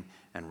 healing,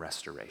 and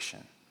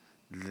restoration.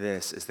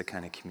 This is the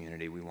kind of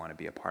community we want to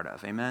be a part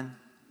of. Amen?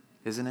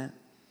 Isn't it?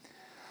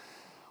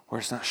 Where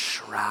it's not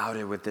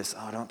shrouded with this,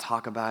 oh, don't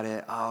talk about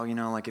it. Oh,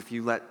 like if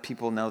you let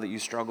people know that you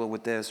struggle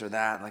with this or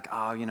that, like,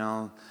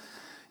 oh,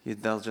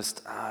 they'll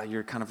just,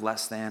 you're kind of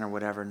less than or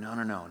whatever.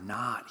 No,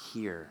 not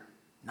here.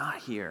 Not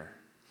here.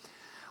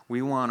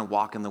 We want to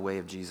walk in the way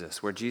of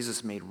Jesus, where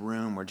Jesus made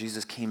room, where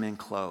Jesus came in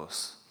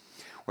close,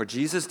 where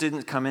Jesus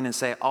didn't come in and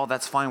say, oh,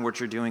 that's fine, what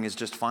you're doing is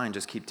just fine,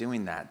 just keep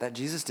doing that. That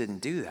Jesus didn't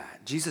do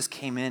that. Jesus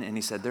came in and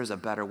he said, there's a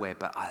better way,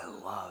 but I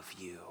love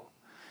you.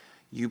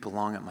 You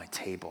belong at my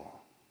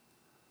table.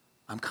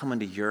 I'm coming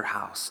to your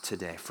house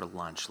today for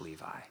lunch,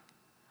 Levi.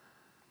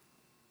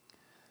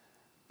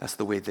 That's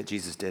the way that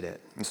Jesus did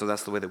it. And so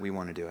that's the way that we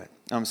want to do it.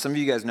 Some of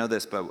you guys know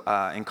this, but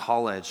in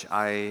college,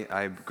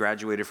 I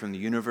graduated from the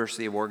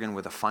University of Oregon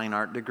with a fine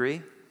art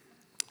degree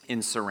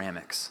in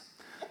ceramics.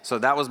 So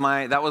that was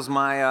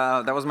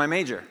my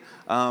major.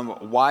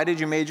 Why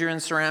did you major in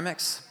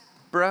ceramics,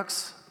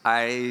 Brooks?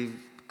 I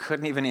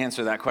couldn't even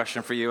answer that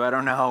question for you. I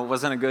don't know. It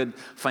wasn't a good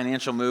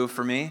financial move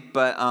for me.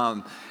 But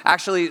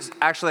actually,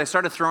 I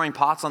started throwing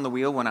pots on the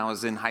wheel when I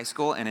was in high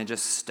school, and it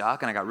just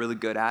stuck, and I got really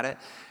good at it.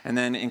 And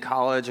then in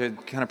college, I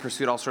kind of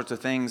pursued all sorts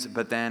of things.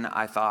 But then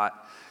I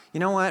thought,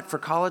 you know what? For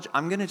college,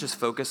 I'm going to just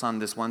focus on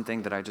this one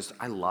thing that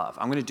I love.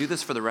 I'm going to do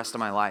this for the rest of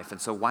my life. And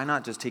so why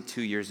not just take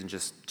 2 years and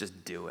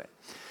just do it?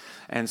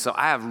 And so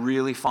I have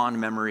really fond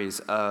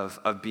memories of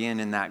being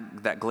in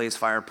that Glaze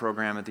Fire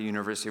program at the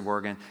University of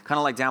Oregon, kind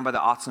of like down by the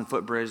Autzen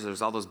Footbridge.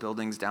 There's all those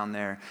buildings down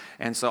there.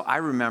 And so I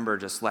remember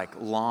just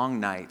like long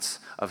nights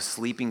of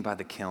sleeping by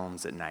the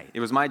kilns at night.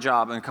 It was my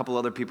job and a couple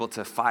other people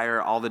to fire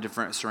all the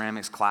different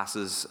ceramics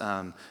classes,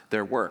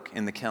 their work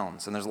in the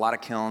kilns. And there's a lot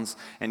of kilns,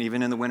 and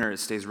even in the winter it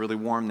stays really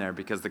warm there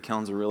because the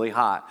kilns are really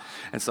hot.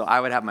 And so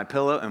I would have my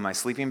pillow and my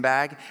sleeping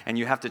bag, and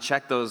you have to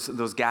check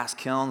those gas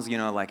kilns,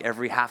 like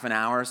every half an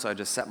hour. So I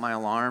just set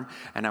my alarm,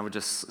 and I would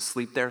just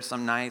sleep there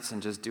some nights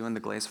and just doing the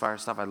Glaze Fire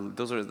stuff.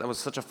 That was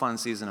such a fun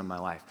season of my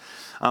life.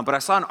 But I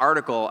saw an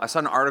article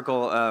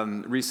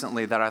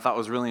recently that I thought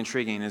was really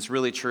intriguing, and it's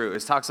really true.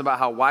 It talks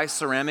about why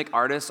ceramic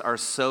artists are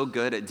so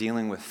good at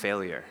dealing with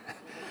failure.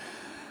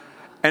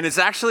 And it's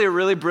actually a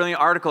really brilliant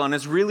article, and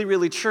it's really,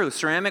 really true.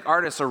 Ceramic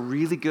artists are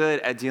really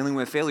good at dealing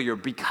with failure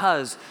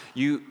because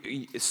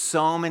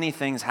so many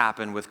things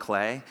happen with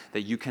clay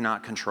that you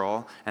cannot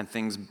control, and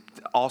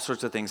all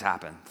sorts of things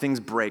happen. Things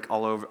break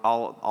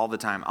all the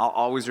time. I'll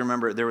always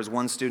remember there was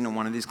one student in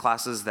one of these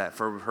classes that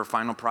for her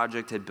final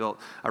project had built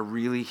a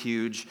really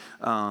huge,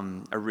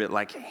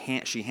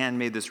 she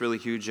handmade this really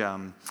huge,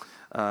 a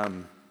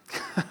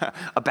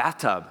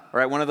bathtub,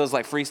 right? One of those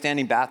like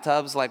freestanding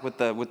bathtubs, like with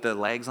the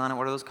legs on it.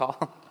 What are those called?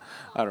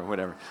 I don't know,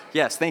 whatever.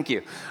 Yes, thank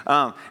you.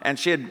 And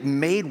she had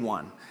made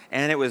one,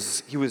 and he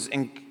was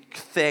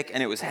thick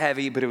and it was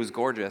heavy, but it was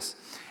gorgeous.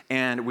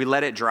 And we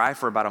let it dry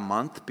for about a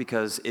month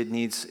because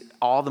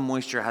all the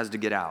moisture has to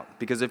get out.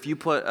 Because if you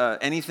put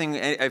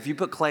if you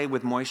put clay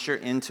with moisture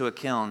into a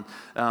kiln,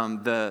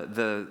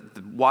 the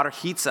water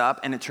heats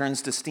up and it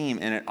turns to steam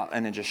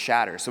and it just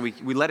shatters. So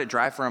we let it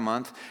dry for a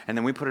month, and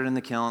then we put it in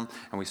the kiln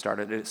and we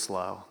started it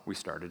slow. We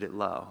started it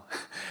low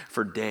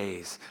for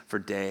days.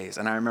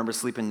 And I remember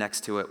sleeping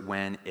next to it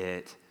when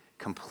it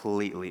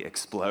completely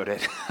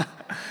exploded.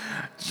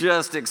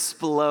 Just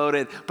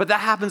exploded. But that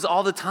happens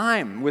all the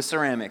time with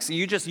ceramics.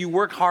 You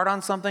work hard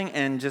on something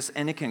and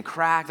it can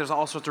crack. There's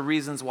all sorts of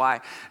reasons why.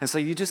 And so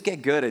you just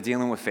get good at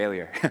dealing with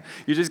failure.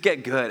 You just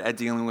get good at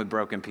dealing with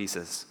broken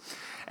pieces.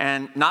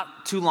 And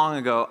not too long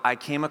ago, I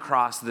came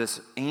across this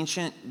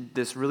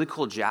really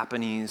cool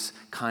Japanese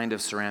kind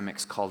of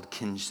ceramics called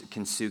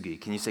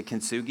kintsugi. Can you say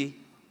kintsugi?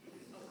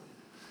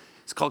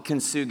 It's called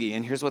kintsugi,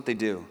 and here's what they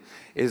do,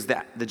 is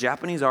that the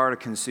Japanese art of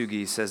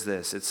kintsugi says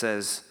this. It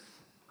says,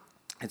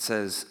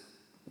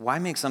 why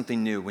make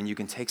something new when you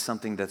can take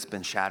something that's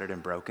been shattered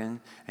and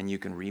broken and you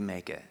can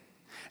remake it?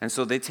 And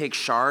so they take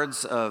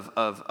shards of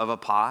a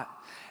pot,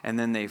 and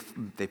then they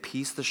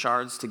piece the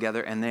shards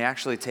together, and they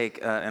actually take,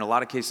 in a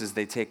lot of cases,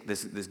 they take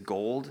this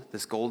gold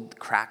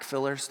crack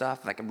filler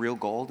stuff, like real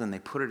gold, and they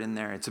put it in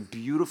there. It's a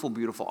beautiful,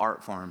 beautiful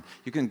art form.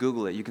 You can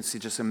Google it. You can see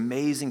just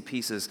amazing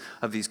pieces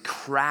of these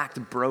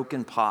cracked,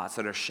 broken pots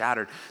that are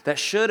shattered, that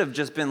should have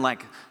just been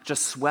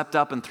just swept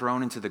up and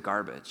thrown into the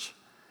garbage.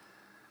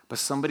 But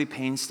somebody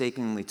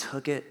painstakingly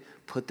took it,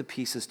 put the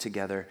pieces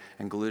together,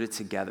 and glued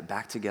it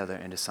back together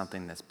into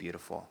something that's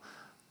beautiful.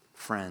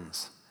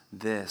 Friends,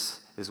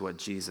 this is what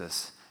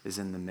Jesus is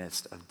in the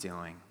midst of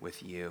doing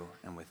with you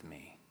and with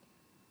me.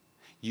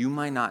 You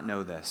might not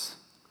know this,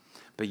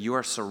 but you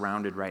are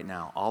surrounded right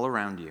now, all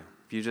around you.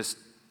 If you just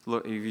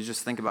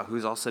think about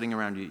who's all sitting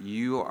around you,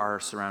 you are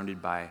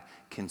surrounded by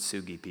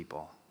kintsugi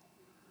people.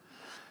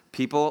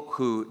 People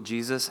who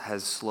Jesus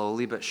has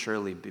slowly but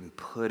surely been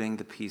putting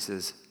the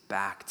pieces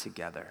back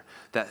together.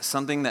 That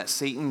something that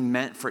Satan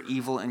meant for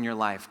evil in your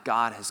life,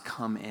 God has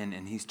come in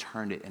and he's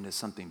turned it into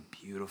something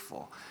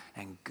beautiful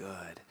and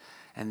good.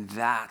 And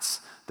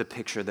that's the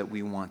picture that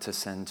we want to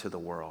send to the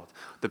world.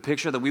 The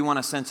picture that we want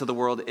to send to the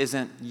world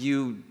isn't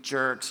you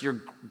jerks,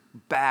 you're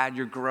bad,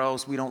 you're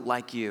gross, we don't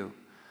like you.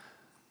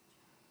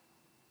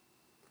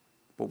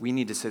 What we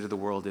need to say to the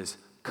world is,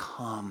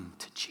 come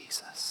to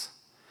Jesus.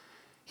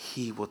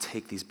 He will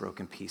take these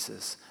broken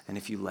pieces, and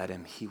if you let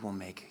him, he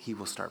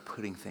will start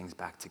putting things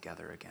back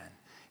together again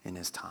in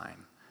his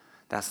time.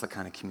 That's the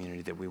kind of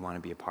community that we want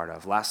to be a part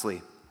of.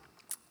 Lastly,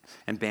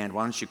 and band,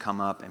 why don't you come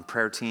up, and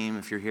prayer team,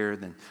 if you're here,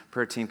 then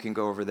prayer team can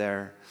go over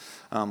there.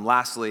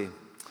 Lastly,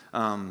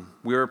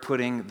 we're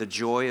putting the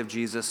joy of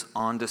Jesus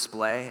on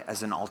display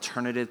as an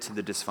alternative to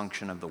the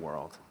dysfunction of the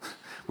world.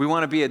 We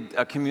want to be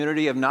a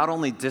community of not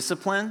only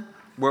discipline,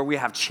 where we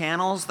have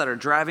channels that are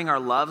driving our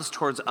loves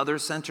towards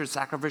other-centered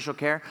sacrificial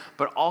care,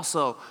 but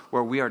also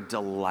where we are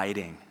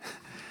delighting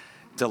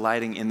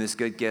in this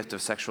good gift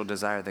of sexual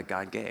desire that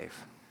God gave.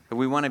 And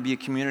we want to be a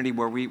community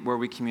where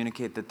we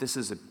communicate that this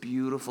is a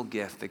beautiful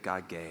gift that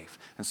God gave.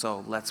 And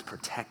so let's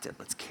protect it,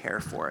 let's care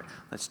for it,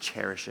 let's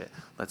cherish it,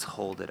 let's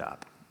hold it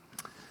up.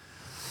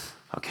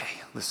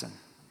 Okay, listen,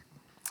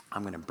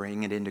 I'm going to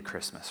bring it into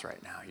Christmas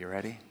right now. You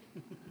ready?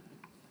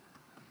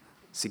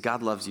 See,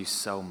 God loves you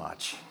so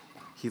much.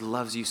 He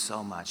loves you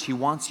so much. He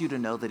wants you to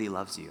know that he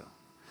loves you.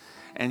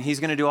 And he's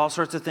going to do all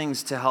sorts of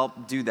things to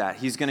help do that.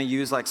 He's going to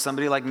use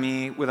somebody like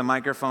me with a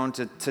microphone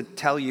to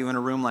tell you in a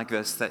room like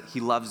this that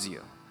he loves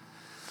you.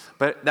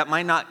 But that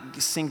might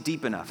not sink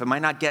deep enough. It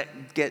might not get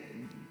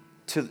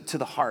to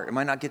the heart. It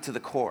might not get to the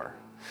core.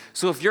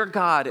 So if you're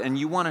God and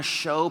you want to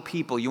show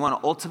people, you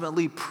want to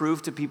ultimately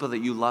prove to people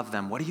that you love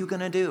them, what are you going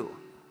to do?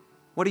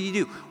 What do you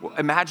do? Well,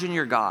 imagine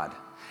you're God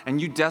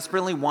and you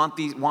desperately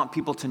want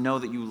people to know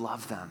that you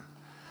love them.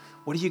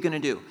 What are you going to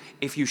do?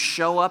 If you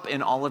show up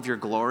in all of your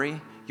glory,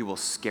 you will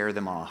scare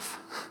them off.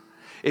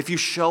 If you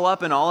show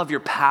up in all of your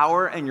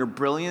power and your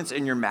brilliance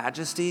and your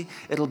majesty,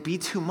 it'll be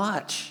too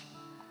much.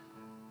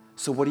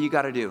 So what do you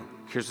got to do?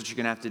 Here's what you're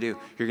going to have to do.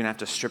 You're going to have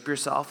to strip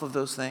yourself of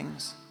those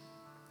things.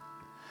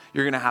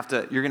 You're going to have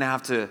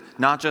to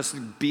not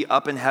just be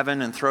up in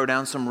heaven and throw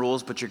down some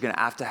rules, but you're going to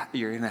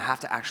have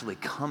to actually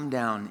come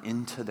down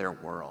into their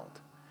world.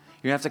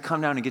 You're going to have to come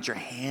down and get your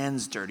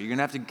hands dirty. You're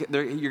going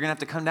to have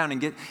to come down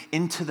and get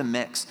into the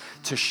mix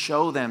to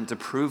show them, to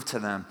prove to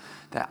them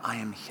that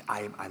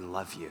I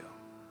love you.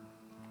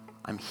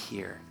 I'm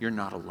here. You're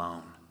not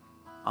alone.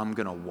 I'm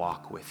going to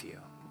walk with you.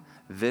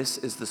 This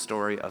is the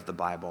story of the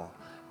Bible.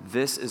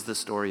 This is the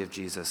story of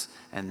Jesus,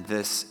 and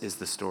this is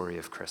the story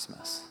of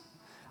Christmas.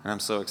 And I'm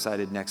so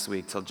excited next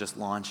week to just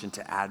launch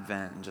into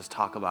Advent and just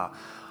talk about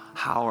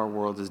how our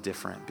world is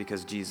different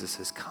because Jesus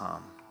has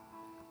come.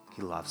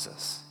 He loves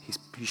us.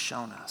 He's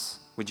shown us.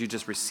 Would you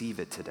just receive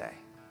it today?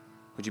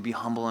 Would you be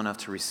humble enough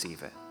to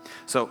receive it?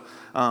 So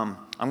I'm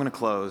going to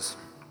close,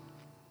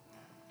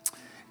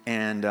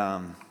 and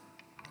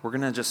we're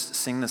going to just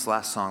sing this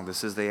last song.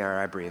 This is The Air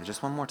I Breathe,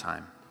 just one more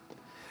time.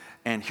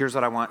 And here's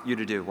what I want you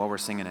to do while we're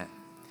singing it,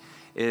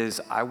 is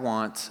I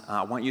want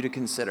you to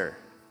consider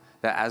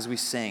that as we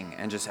sing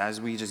and just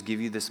as we just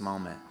give you this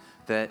moment,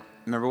 that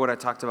remember what I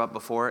talked about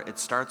before? It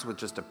starts with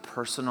just a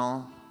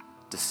personal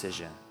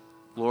decision.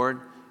 Lord,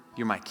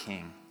 you're my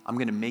king. I'm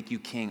going to make you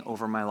king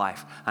over my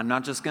life. I'm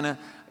not just going to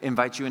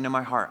invite you into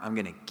my heart. I'm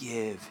going to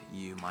give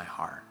you my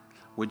heart.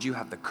 Would you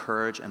have the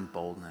courage and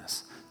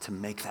boldness to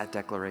make that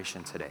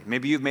declaration today?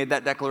 Maybe you've made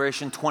that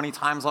declaration 20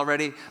 times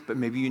already, but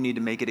maybe you need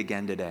to make it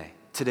again today.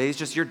 Today's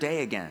just your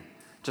day again.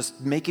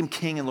 Just make him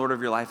king and Lord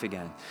of your life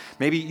again.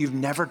 Maybe you've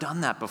never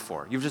done that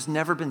before. You've just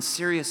never been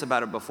serious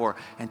about it before,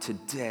 and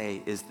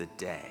today is the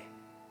day.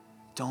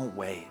 Don't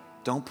wait.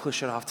 Don't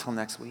push it off till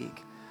next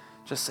week.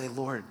 Just say,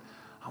 Lord,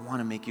 I want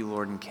to make you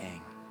Lord and King,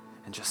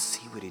 and just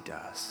see what he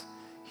does.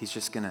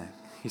 He's gonna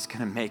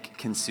make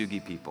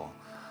kintsugi people.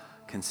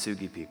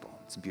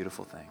 It's a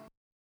beautiful thing.